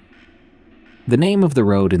Jenny. The name of the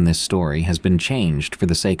road in this story has been changed for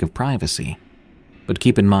the sake of privacy, but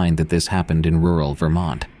keep in mind that this happened in rural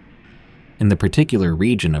Vermont. In the particular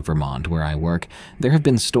region of Vermont where I work, there have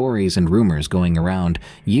been stories and rumors going around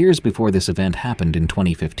years before this event happened in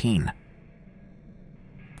 2015.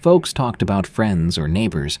 Folks talked about friends or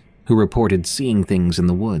neighbors who reported seeing things in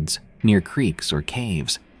the woods, near creeks or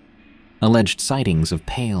caves. Alleged sightings of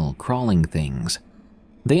pale, crawling things.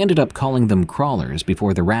 They ended up calling them crawlers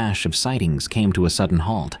before the rash of sightings came to a sudden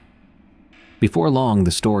halt. Before long,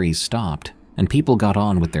 the stories stopped, and people got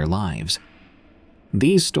on with their lives.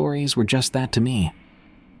 These stories were just that to me.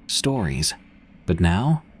 Stories. But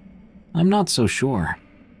now? I'm not so sure.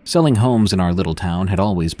 Selling homes in our little town had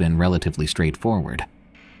always been relatively straightforward.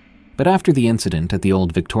 But after the incident at the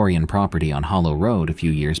old Victorian property on Hollow Road a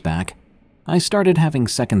few years back, I started having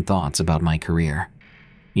second thoughts about my career.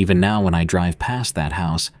 Even now when I drive past that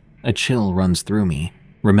house, a chill runs through me,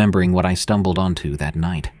 remembering what I stumbled onto that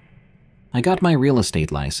night. I got my real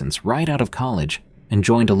estate license right out of college and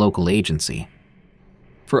joined a local agency.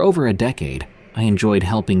 For over a decade, I enjoyed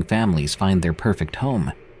helping families find their perfect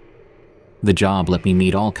home. The job let me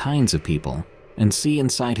meet all kinds of people and see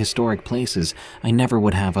inside historic places I never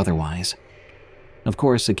would have otherwise. Of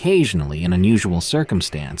course, occasionally an unusual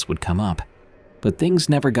circumstance would come up, but things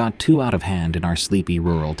never got too out of hand in our sleepy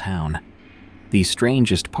rural town. The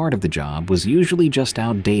strangest part of the job was usually just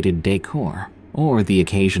outdated decor or the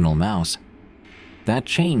occasional mouse. That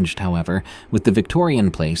changed, however, with the Victorian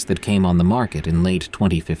place that came on the market in late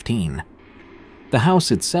 2015. The house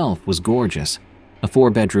itself was gorgeous, a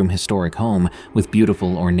 4-bedroom historic home with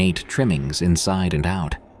beautiful ornate trimmings inside and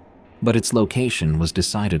out. But its location was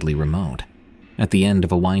decidedly remote, at the end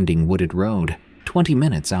of a winding wooded road, 20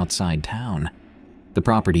 minutes outside town. The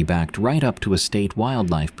property backed right up to a state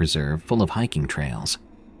wildlife preserve full of hiking trails.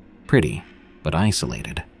 Pretty, but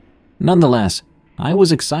isolated. Nonetheless, I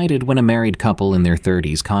was excited when a married couple in their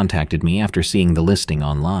 30s contacted me after seeing the listing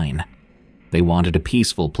online. They wanted a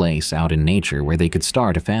peaceful place out in nature where they could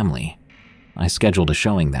start a family. I scheduled a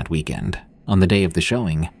showing that weekend. On the day of the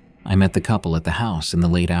showing, I met the couple at the house in the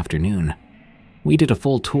late afternoon. We did a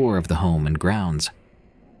full tour of the home and grounds.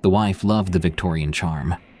 The wife loved the Victorian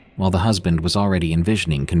charm, while the husband was already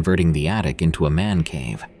envisioning converting the attic into a man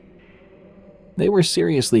cave. They were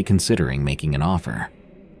seriously considering making an offer.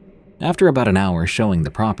 After about an hour showing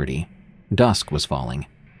the property, dusk was falling,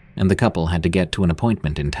 and the couple had to get to an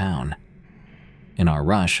appointment in town. In our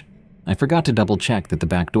rush, I forgot to double-check that the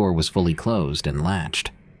back door was fully closed and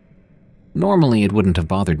latched. Normally, it wouldn't have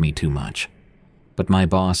bothered me too much, but my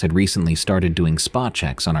boss had recently started doing spot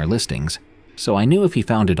checks on our listings, so I knew if he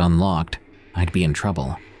found it unlocked, I'd be in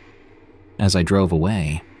trouble. As I drove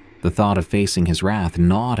away, the thought of facing his wrath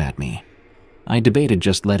gnawed at me. I debated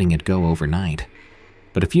just letting it go overnight,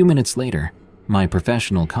 but a few minutes later, my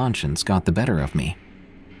professional conscience got the better of me.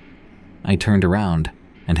 I turned around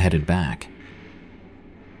and headed back.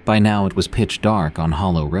 By now it was pitch dark on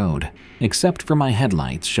Hollow Road, except for my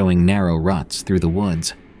headlights showing narrow ruts through the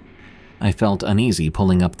woods. I felt uneasy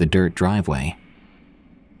pulling up the dirt driveway.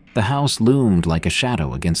 The house loomed like a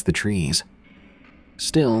shadow against the trees.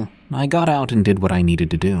 Still, I got out and did what I needed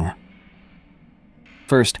to do.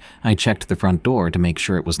 First, I checked the front door to make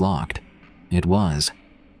sure it was locked. It was.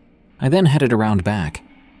 I then headed around back.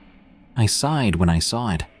 I sighed when I saw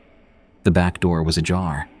it. The back door was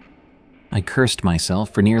ajar. I cursed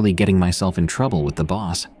myself for nearly getting myself in trouble with the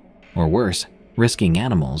boss, or worse, risking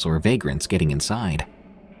animals or vagrants getting inside.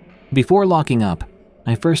 Before locking up,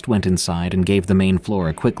 I first went inside and gave the main floor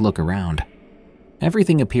a quick look around.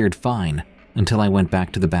 Everything appeared fine until I went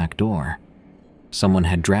back to the back door. Someone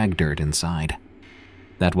had dragged dirt inside.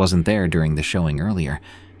 That wasn't there during the showing earlier,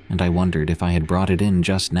 and I wondered if I had brought it in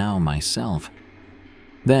just now myself.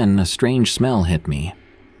 Then a strange smell hit me,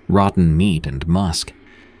 rotten meat and musk.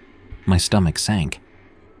 My stomach sank.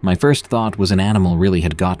 My first thought was an animal really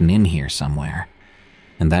had gotten in here somewhere,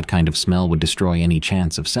 and that kind of smell would destroy any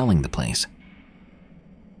chance of selling the place.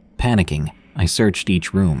 Panicking, I searched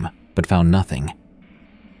each room, but found nothing.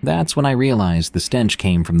 That's when I realized the stench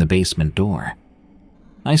came from the basement door.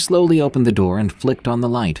 I slowly opened the door and flicked on the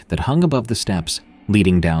light that hung above the steps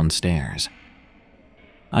leading downstairs.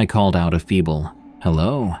 I called out a feeble,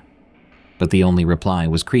 "Hello," but the only reply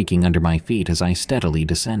was creaking under my feet as I steadily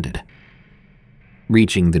descended.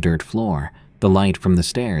 Reaching the dirt floor, the light from the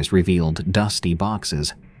stairs revealed dusty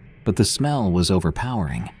boxes, but the smell was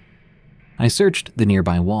overpowering. I searched the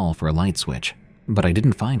nearby wall for a light switch, but I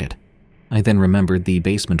didn't find it. I then remembered the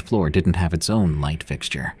basement floor didn't have its own light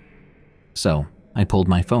fixture. So, I pulled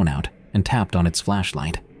my phone out and tapped on its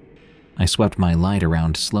flashlight. I swept my light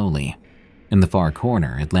around slowly. In the far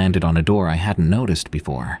corner, it landed on a door I hadn't noticed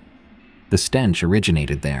before. The stench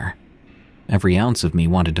originated there. Every ounce of me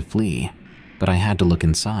wanted to flee, but I had to look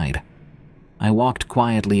inside. I walked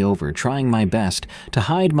quietly over, trying my best to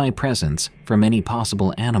hide my presence from any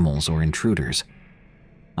possible animals or intruders.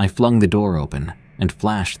 I flung the door open and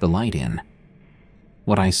flashed the light in.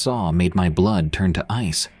 What I saw made my blood turn to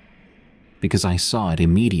ice, because I saw it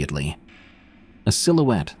immediately. A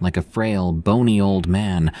silhouette like a frail, bony old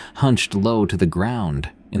man hunched low to the ground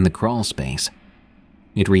in the crawl space.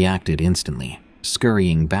 It reacted instantly,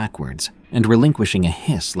 scurrying backwards and relinquishing a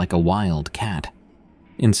hiss like a wild cat.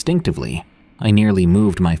 Instinctively, I nearly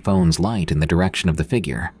moved my phone's light in the direction of the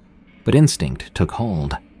figure, but instinct took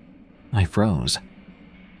hold. I froze.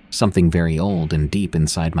 Something very old and deep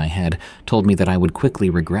inside my head told me that I would quickly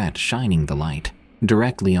regret shining the light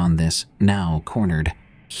directly on this now cornered,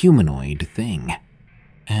 humanoid thing.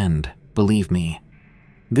 And, believe me,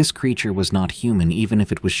 this creature was not human even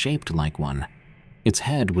if it was shaped like one. Its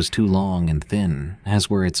head was too long and thin, as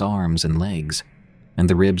were its arms and legs, and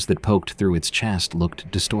the ribs that poked through its chest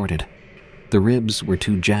looked distorted. The ribs were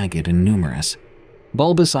too jagged and numerous.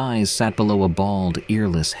 Bulbous eyes sat below a bald,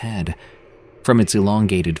 earless head. From its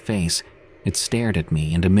elongated face, it stared at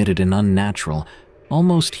me and emitted an unnatural,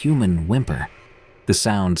 almost human whimper. The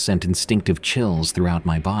sound sent instinctive chills throughout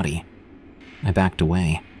my body. I backed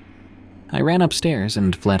away. I ran upstairs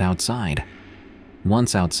and fled outside.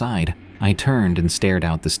 Once outside, I turned and stared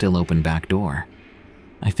out the still open back door.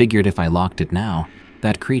 I figured if I locked it now,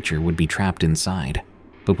 that creature would be trapped inside.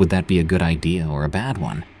 But would that be a good idea or a bad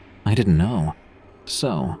one? I didn't know.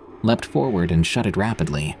 So, leapt forward and shut it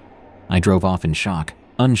rapidly. I drove off in shock,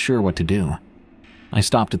 unsure what to do. I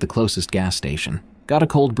stopped at the closest gas station, got a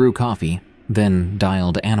cold brew coffee, then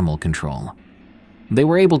dialed animal control. They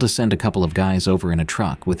were able to send a couple of guys over in a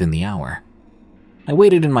truck within the hour. I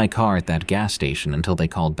waited in my car at that gas station until they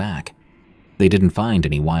called back. They didn't find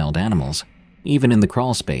any wild animals, even in the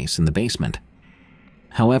crawl space in the basement.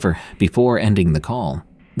 However, before ending the call,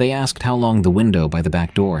 they asked how long the window by the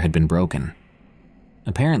back door had been broken.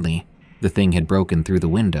 Apparently, the thing had broken through the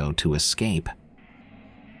window to escape.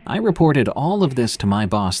 I reported all of this to my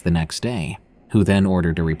boss the next day, who then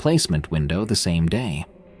ordered a replacement window the same day.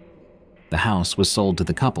 The house was sold to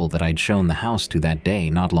the couple that I'd shown the house to that day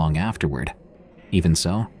not long afterward. Even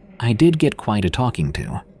so, I did get quite a talking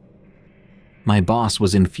to. My boss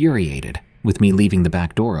was infuriated with me leaving the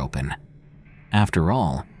back door open. After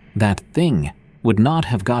all, that thing would not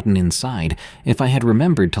have gotten inside if I had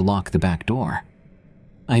remembered to lock the back door.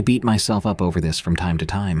 I beat myself up over this from time to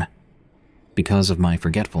time. Because of my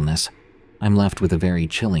forgetfulness, I'm left with a very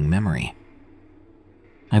chilling memory.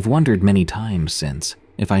 I've wondered many times since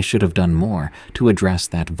if I should have done more to address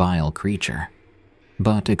that vile creature.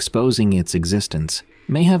 But exposing its existence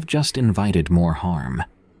may have just invited more harm.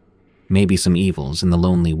 Maybe some evils in the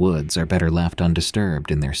lonely woods are better left undisturbed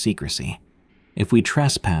in their secrecy. If we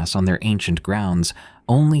trespass on their ancient grounds,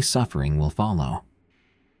 only suffering will follow.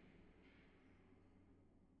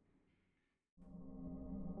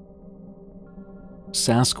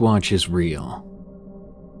 Sasquatch is real.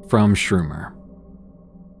 From Shroomer.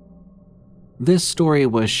 This story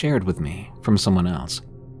was shared with me from someone else.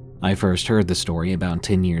 I first heard the story about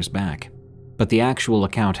 10 years back, but the actual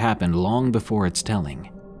account happened long before its telling.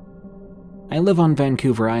 I live on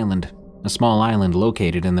Vancouver Island, a small island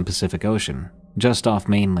located in the Pacific Ocean, just off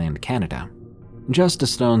mainland Canada, just a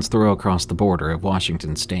stone's throw across the border of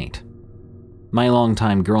Washington State. My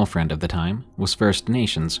longtime girlfriend of the time was First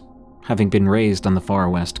Nations, having been raised on the far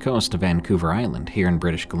west coast of Vancouver Island here in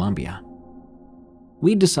British Columbia.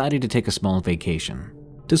 We decided to take a small vacation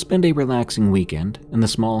to spend a relaxing weekend in the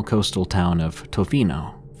small coastal town of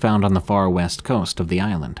Tofino, found on the far west coast of the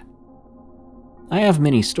island. I have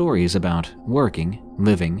many stories about working,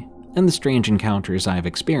 living, and the strange encounters I have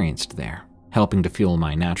experienced there, helping to fuel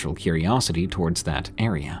my natural curiosity towards that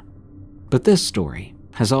area. But this story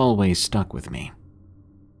has always stuck with me.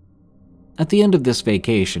 At the end of this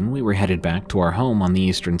vacation, we were headed back to our home on the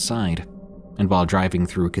eastern side, and while driving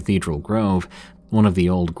through Cathedral Grove, one of the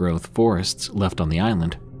old-growth forests left on the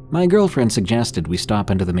island, My girlfriend suggested we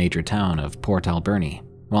stop into the major town of Port Alberni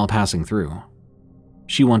while passing through.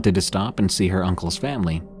 She wanted to stop and see her uncle's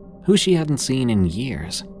family, who she hadn't seen in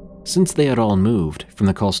years, since they had all moved from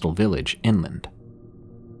the coastal village inland.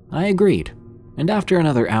 I agreed, and after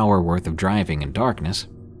another hour worth of driving in darkness,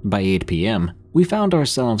 by 8 p.m., we found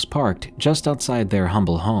ourselves parked just outside their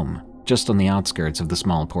humble home, just on the outskirts of the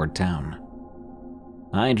small port town.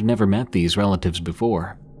 I'd never met these relatives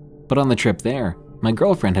before, but on the trip there, my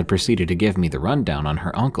girlfriend had proceeded to give me the rundown on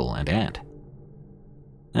her uncle and aunt.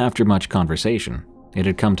 After much conversation, it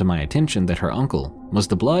had come to my attention that her uncle was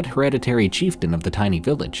the blood hereditary chieftain of the tiny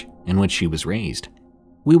village in which she was raised.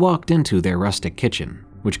 We walked into their rustic kitchen,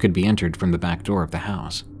 which could be entered from the back door of the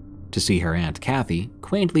house, to see her Aunt Kathy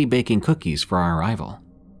quaintly baking cookies for our arrival.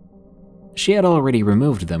 She had already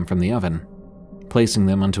removed them from the oven, placing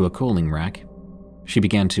them onto a cooling rack. She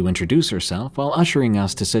began to introduce herself while ushering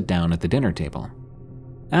us to sit down at the dinner table.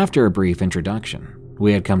 After a brief introduction,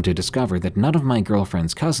 we had come to discover that none of my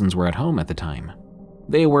girlfriend's cousins were at home at the time.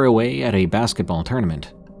 They were away at a basketball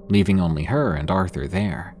tournament, leaving only her and Arthur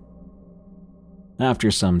there.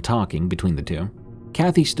 After some talking between the two,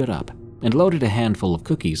 Kathy stood up and loaded a handful of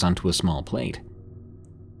cookies onto a small plate.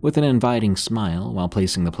 With an inviting smile while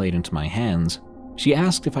placing the plate into my hands, she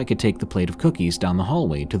asked if I could take the plate of cookies down the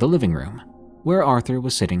hallway to the living room, where Arthur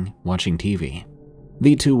was sitting watching TV.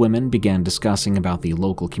 The two women began discussing about the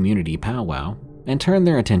local community powwow and turned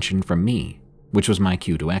their attention from me, which was my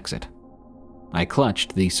cue to exit. I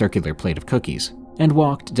clutched the circular plate of cookies and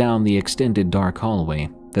walked down the extended dark hallway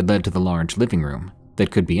that led to the large living room that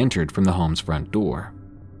could be entered from the home's front door.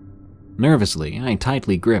 Nervously, I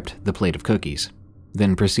tightly gripped the plate of cookies,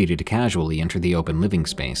 then proceeded to casually enter the open living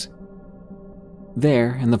space.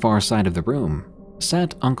 There, in the far side of the room,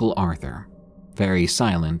 sat Uncle Arthur, very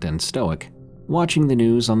silent and stoic, watching the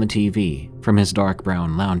news on the TV from his dark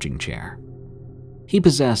brown lounging chair. He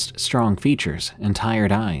possessed strong features and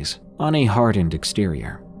tired eyes on a hardened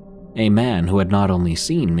exterior, a man who had not only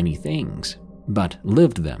seen many things, but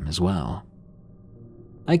lived them as well.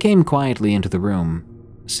 I came quietly into the room,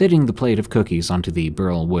 sitting the plate of cookies onto the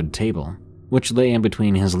burl wood table, which lay in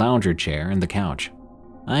between his lounger chair and the couch.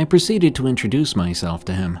 I proceeded to introduce myself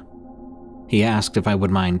to him. He asked if I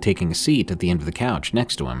would mind taking a seat at the end of the couch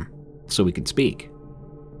next to him, so we could speak.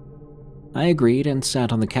 I agreed and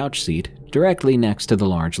sat on the couch seat directly next to the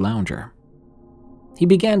large lounger. He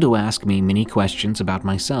began to ask me many questions about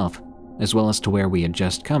myself, as well as to where we had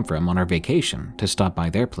just come from on our vacation to stop by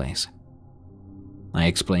their place. I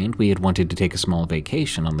explained we had wanted to take a small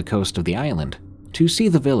vacation on the coast of the island to see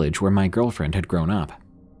the village where my girlfriend had grown up.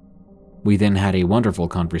 We then had a wonderful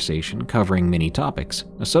conversation covering many topics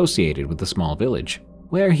associated with the small village,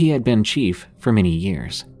 where he had been chief for many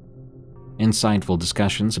years. Insightful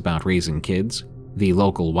discussions about raising kids, the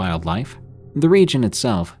local wildlife, the region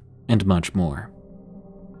itself, and much more.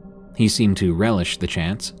 He seemed to relish the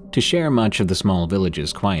chance to share much of the small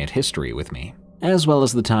village's quiet history with me, as well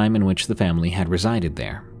as the time in which the family had resided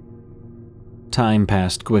there. Time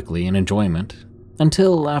passed quickly in enjoyment,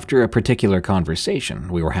 until after a particular conversation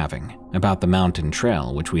we were having about the mountain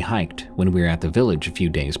trail which we hiked when we were at the village a few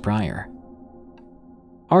days prior.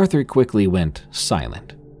 Arthur quickly went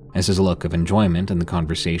silent, as his look of enjoyment in the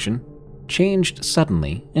conversation changed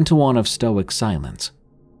suddenly into one of stoic silence,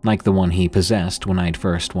 like the one he possessed when I'd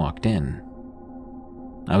first walked in.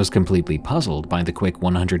 I was completely puzzled by the quick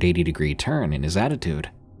 180-degree turn in his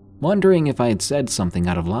attitude, wondering if I had said something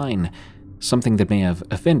out of line, something that may have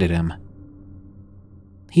offended him.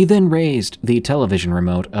 He then raised the television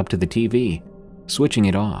remote up to the TV, switching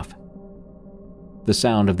it off. The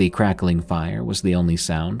sound of the crackling fire was the only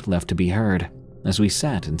sound left to be heard as we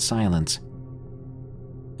sat in silence.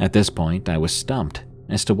 At this point, I was stumped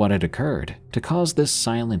as to what had occurred to cause this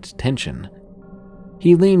silent tension.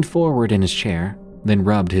 He leaned forward in his chair, then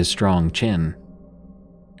rubbed his strong chin.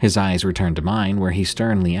 His eyes returned to mine, where he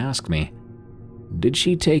sternly asked me, "Did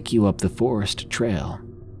she take you up the forest trail?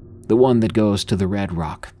 The one that goes to the Red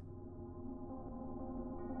Rock?"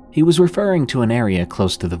 He was referring to an area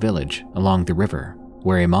close to the village, along the river,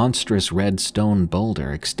 where a monstrous red stone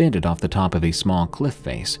boulder extended off the top of a small cliff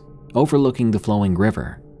face, overlooking the flowing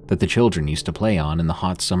river that the children used to play on in the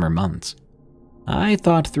hot summer months. I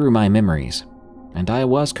thought through my memories, and I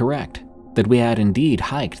was correct that we had indeed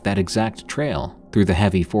hiked that exact trail through the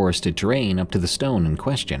heavy forested terrain up to the stone in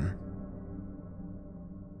question.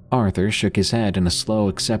 Arthur shook his head in a slow,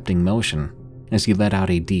 accepting motion as he let out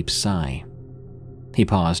a deep sigh. He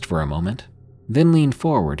paused for a moment, then leaned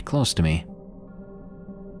forward close to me.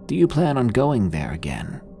 "Do you plan on going there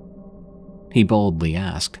again?" he boldly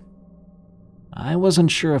asked. I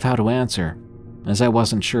wasn't sure of how to answer, as I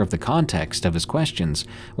wasn't sure of the context of his questions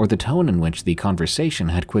or the tone in which the conversation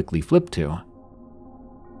had quickly flipped to.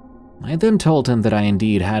 I then told him that I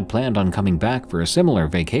indeed had planned on coming back for a similar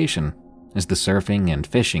vacation, as the surfing and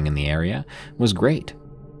fishing in the area was great.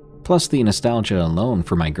 Plus, the nostalgia alone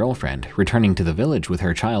for my girlfriend returning to the village with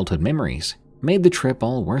her childhood memories made the trip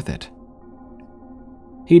all worth it.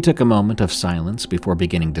 He took a moment of silence before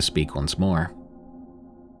beginning to speak once more.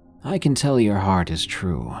 I can tell your heart is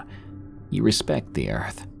true. You respect the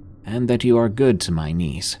earth, and that you are good to my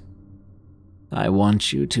niece. I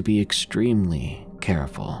want you to be extremely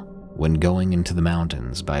careful when going into the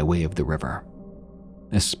mountains by way of the river,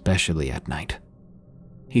 especially at night.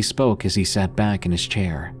 He spoke as he sat back in his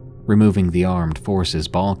chair, removing the armed forces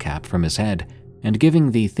ball cap from his head and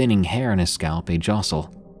giving the thinning hair on his scalp a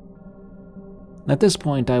jostle. At this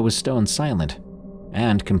point, I was stone silent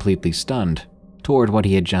and completely stunned toward what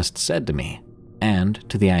he had just said to me and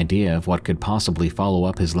to the idea of what could possibly follow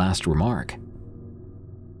up his last remark.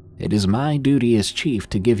 It is my duty as chief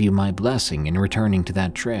to give you my blessing in returning to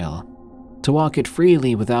that trail, to walk it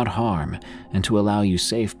freely without harm and to allow you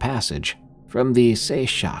safe passage from the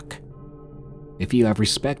Seshak. If you have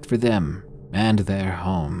respect for them and their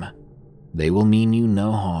home, they will mean you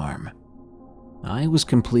no harm. I was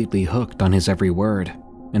completely hooked on his every word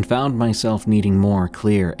and found myself needing more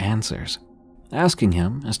clear answers, asking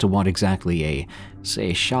him as to what exactly a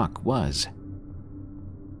Seshak was.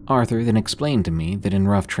 Arthur then explained to me that in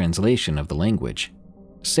rough translation of the language,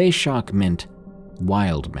 Seshak meant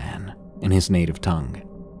wild man in his native tongue.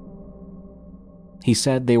 He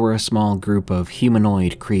said they were a small group of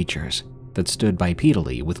humanoid creatures that stood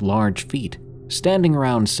bipedally with large feet, standing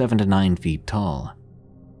around 7 to 9 feet tall.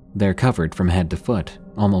 They're covered from head to foot,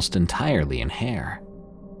 almost entirely in hair.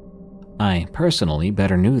 I personally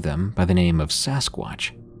better knew them by the name of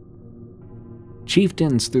Sasquatch.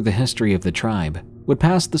 Chieftains through the history of the tribe would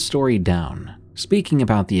pass the story down, speaking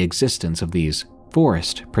about the existence of these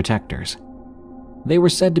forest protectors. They were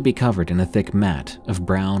said to be covered in a thick mat of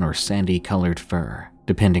brown or sandy-colored fur,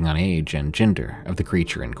 depending on age and gender of the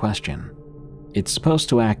creature in question. It's supposed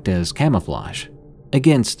to act as camouflage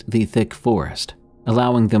against the thick forest,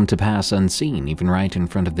 allowing them to pass unseen even right in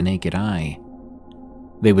front of the naked eye.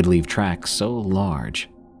 They would leave tracks so large,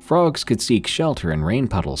 frogs could seek shelter in rain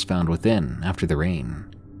puddles found within after the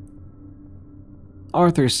rain.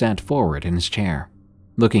 Arthur sat forward in his chair,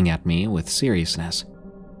 looking at me with seriousness,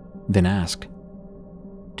 then asked,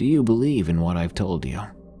 "Do you believe in what I've told you?"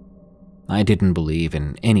 I didn't believe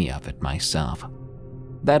in any of it myself.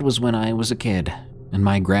 That was when I was a kid, and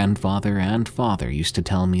my grandfather and father used to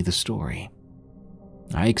tell me the story.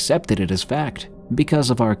 I accepted it as fact because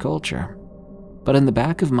of our culture, but in the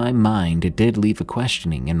back of my mind it did leave a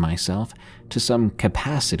questioning in myself to some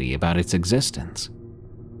capacity about its existence.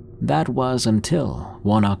 That was until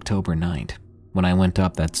one October night, when I went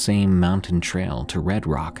up that same mountain trail to Red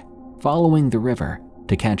Rock, following the river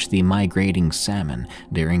to catch the migrating salmon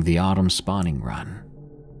during the autumn spawning run.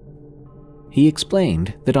 He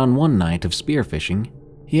explained that on one night of spearfishing,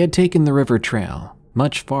 he had taken the river trail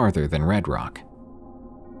much farther than Red Rock.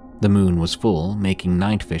 The moon was full, making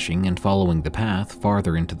night fishing and following the path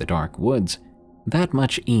farther into the dark woods that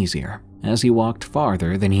much easier as he walked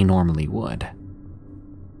farther than he normally would.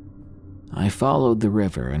 I followed the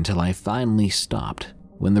river until I finally stopped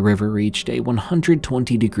when the river reached a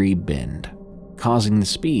 120-degree bend, causing the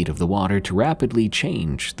speed of the water to rapidly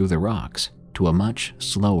change through the rocks to a much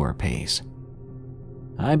slower pace.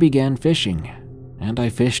 I began fishing, and I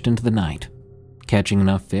fished into the night, catching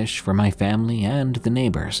enough fish for my family and the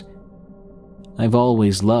neighbors. I've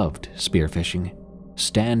always loved spearfishing,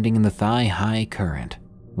 standing in the thigh-high current,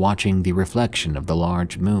 watching the reflection of the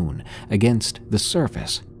large moon against the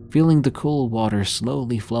surface, feeling the cool water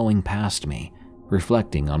slowly flowing past me,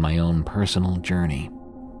 reflecting on my own personal journey.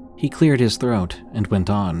 He cleared his throat and went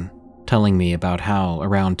on, telling me about how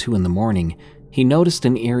around 2 a.m, he noticed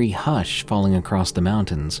an eerie hush falling across the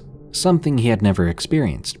mountains, something he had never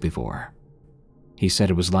experienced before. He said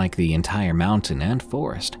it was like the entire mountain and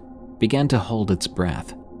forest began to hold its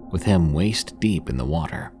breath, with him waist deep in the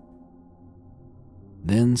water.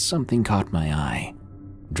 Then something caught my eye,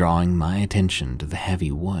 drawing my attention to the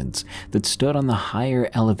heavy woods that stood on the higher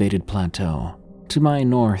elevated plateau to my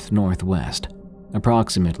north-northwest,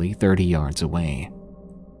 approximately 30 yards away.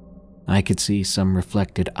 I could see some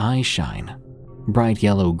reflected eye shine, bright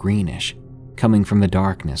yellow-greenish, coming from the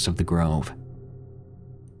darkness of the grove.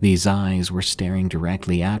 These eyes were staring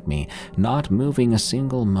directly at me, not moving a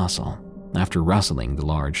single muscle, after rustling the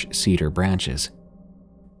large cedar branches.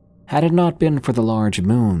 Had it not been for the large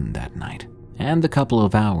moon that night, and the couple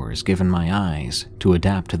of hours given my eyes to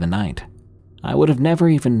adapt to the night, I would have never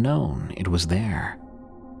even known it was there.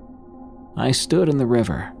 I stood in the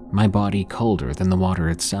river, my body colder than the water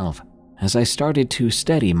itself, as I started to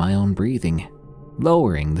steady my own breathing,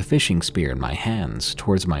 lowering the fishing spear in my hands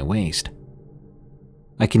towards my waist.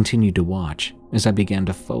 I continued to watch as I began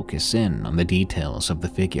to focus in on the details of the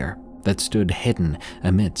figure that stood hidden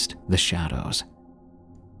amidst the shadows.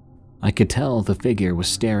 I could tell the figure was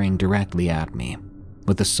staring directly at me,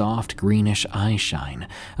 with a soft greenish eye shine,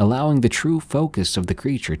 allowing the true focus of the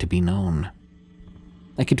creature to be known.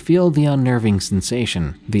 I could feel the unnerving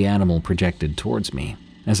sensation the animal projected towards me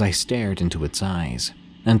as I stared into its eyes,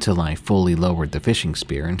 until I fully lowered the fishing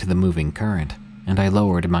spear into the moving current, and I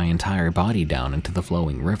lowered my entire body down into the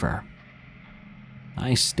flowing river.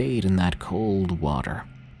 I stayed in that cold water,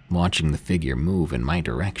 watching the figure move in my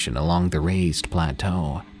direction along the raised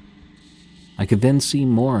plateau. I could then see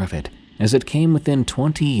more of it as it came within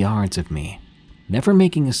 20 yards of me, never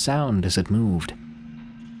making a sound as it moved.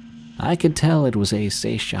 I could tell it was a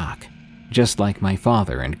Seychak, just like my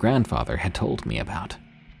father and grandfather had told me about.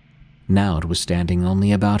 Now it was standing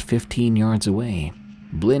only about 15 yards away,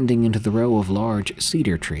 blending into the row of large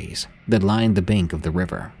cedar trees that lined the bank of the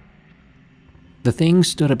river. The thing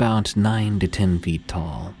stood about 9 to 10 feet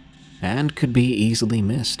tall, and could be easily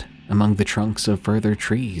missed among the trunks of further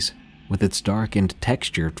trees with its dark and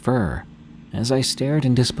textured fur, as I stared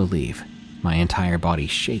in disbelief, my entire body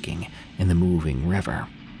shaking in the moving river.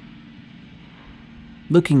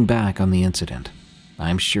 Looking back on the incident,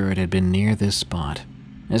 I'm sure it had been near this spot,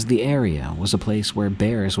 as the area was a place where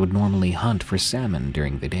bears would normally hunt for salmon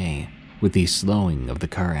during the day, with the slowing of the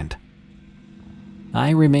current. I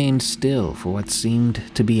remained still for what seemed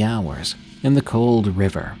to be hours in the cold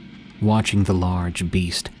river, watching the large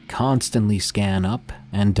beast constantly scan up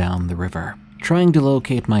and down the river, trying to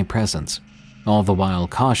locate my presence, all the while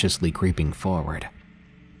cautiously creeping forward.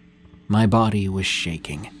 My body was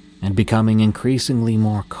shaking and becoming increasingly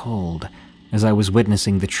more cold as I was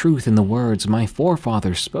witnessing the truth in the words my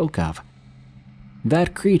forefathers spoke of.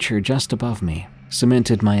 That creature just above me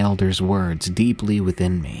cemented my elders' words deeply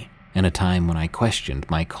within me in a time when I questioned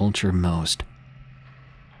my culture most.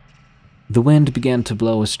 The wind began to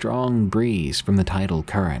blow a strong breeze from the tidal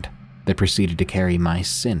current that proceeded to carry my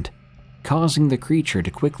scent, causing the creature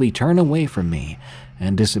to quickly turn away from me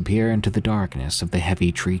and disappear into the darkness of the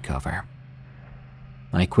heavy tree cover.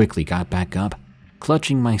 I quickly got back up,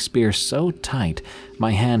 clutching my spear so tight,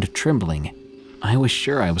 my hand trembling. I was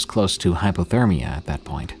sure I was close to hypothermia at that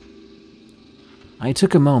point. I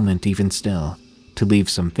took a moment, even still, to leave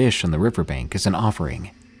some fish on the riverbank as an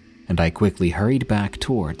offering, and I quickly hurried back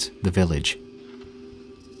towards the village.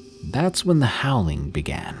 That's when the howling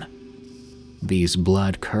began. These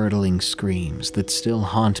blood-curdling screams that still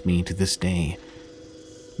haunt me to this day.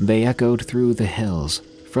 They echoed through the hills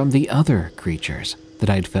from the other creatures that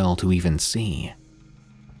I'd failed to even see.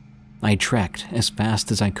 I trekked as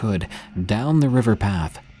fast as I could down the river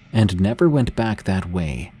path and never went back that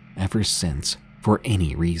way ever since for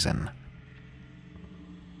any reason.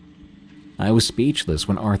 I was speechless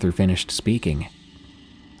when Arthur finished speaking.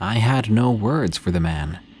 I had no words for the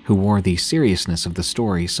man who wore the seriousness of the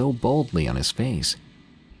story so boldly on his face.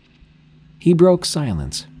 He broke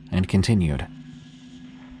silence and continued.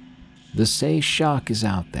 The Seychak is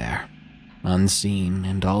out there, unseen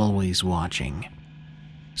and always watching.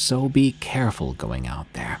 So be careful going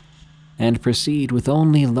out there, and proceed with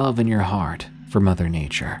only love in your heart for Mother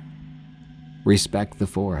Nature. Respect the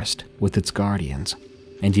forest with its guardians,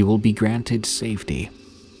 and you will be granted safety.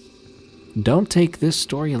 Don't take this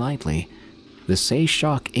story lightly. The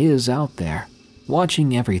Seychak is out there,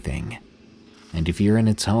 watching everything. And if you're in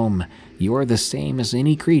its home, you're the same as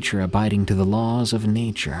any creature abiding to the laws of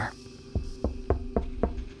nature.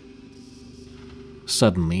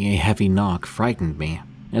 Suddenly, a heavy knock frightened me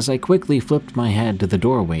as I quickly flipped my head to the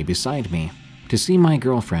doorway beside me to see my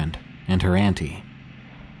girlfriend and her auntie.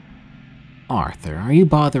 Arthur, are you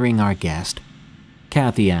bothering our guest?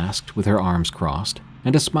 Kathy asked with her arms crossed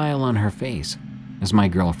and a smile on her face as my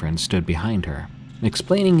girlfriend stood behind her,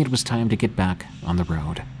 explaining it was time to get back on the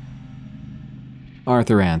road.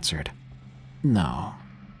 Arthur answered, no,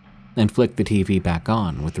 and flicked the TV back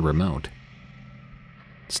on with the remote.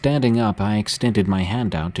 Standing up, I extended my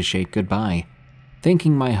hand out to shake goodbye,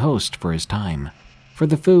 thanking my host for his time, for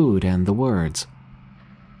the food and the words.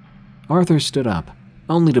 Arthur stood up,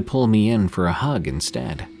 only to pull me in for a hug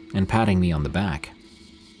instead, and patting me on the back.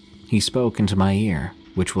 He spoke into my ear,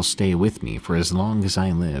 which will stay with me for as long as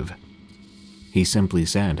I live. He simply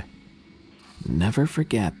said, never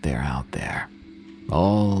forget they're out there,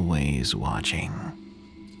 always watching.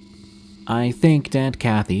 I thanked Aunt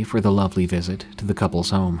Kathy for the lovely visit to the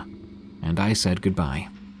couple's home. and I said goodbye.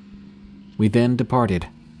 We then departed,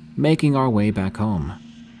 making our way back home.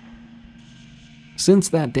 Since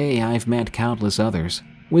that day, I've met countless others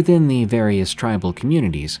within the various tribal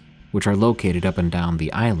communities which are located up and down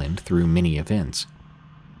the island through many events,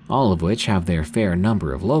 all of which have their fair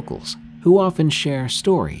number of locals who often share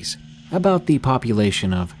stories about the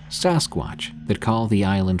population of Sasquatch that call the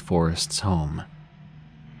island forests home.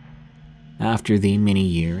 After the many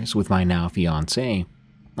years with my now fiancée,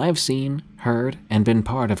 I've seen, heard, and been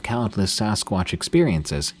part of countless Sasquatch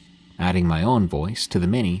experiences, adding my own voice to the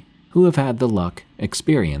many who have had the luck,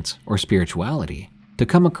 experience, or spirituality to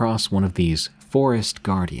come across one of these forest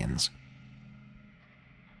guardians.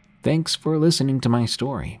 Thanks for listening to my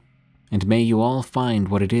story, and may you all find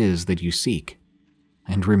what it is that you seek.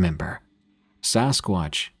 And remember,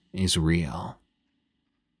 Sasquatch is real.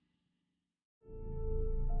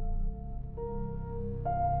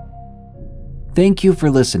 Thank you for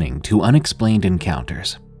listening to Unexplained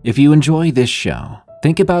Encounters. If you enjoy this show,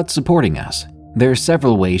 think about supporting us. There are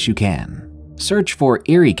several ways you can. Search for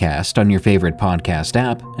EerieCast on your favorite podcast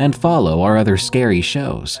app and follow our other scary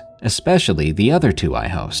shows, especially the other two I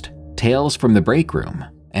host, Tales from the Break Room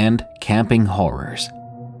and Camping Horrors.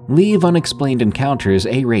 Leave Unexplained Encounters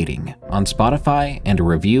a rating on Spotify and a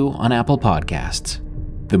review on Apple Podcasts.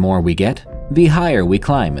 The more we get, the higher we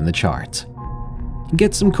climb in the charts.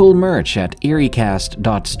 Get some cool merch at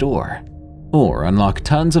EerieCast.store, or unlock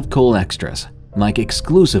tons of cool extras like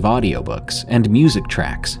exclusive audiobooks and music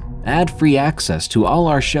tracks, ad-free access to all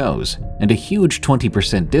our shows, and a huge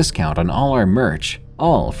 20% discount on all our merch,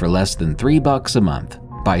 all for less than $3 a month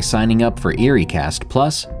by signing up for EerieCast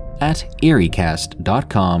Plus at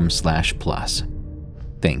EerieCast.com/plus.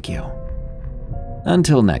 Thank you.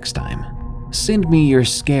 Until next time, send me your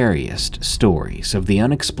scariest stories of the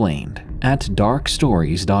unexplained at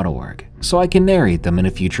darkstories.org so I can narrate them in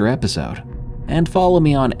a future episode. And follow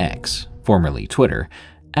me on X, formerly Twitter,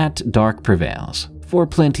 at DarkPrevails for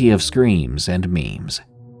plenty of screams and memes.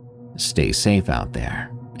 Stay safe out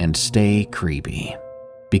there and stay creepy,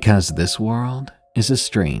 because this world is a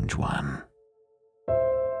strange one.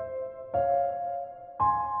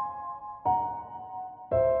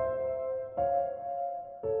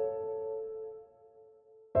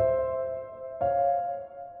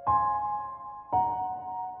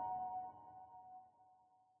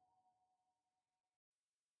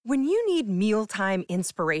 When you need mealtime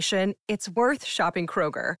inspiration, it's worth shopping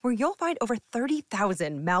Kroger, where you'll find over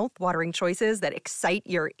 30,000 mouth-watering choices that excite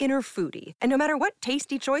your inner foodie. And no matter what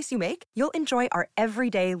tasty choice you make, you'll enjoy our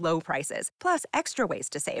everyday low prices, plus extra ways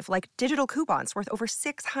to save, like digital coupons worth over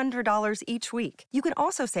 $600 each week. You can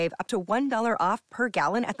also save up to $1 off per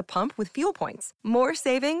gallon at the pump with fuel points. More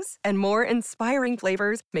savings and more inspiring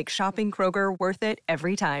flavors make shopping Kroger worth it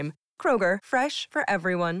every time. Kroger, fresh for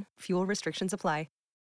everyone. Fuel restrictions apply.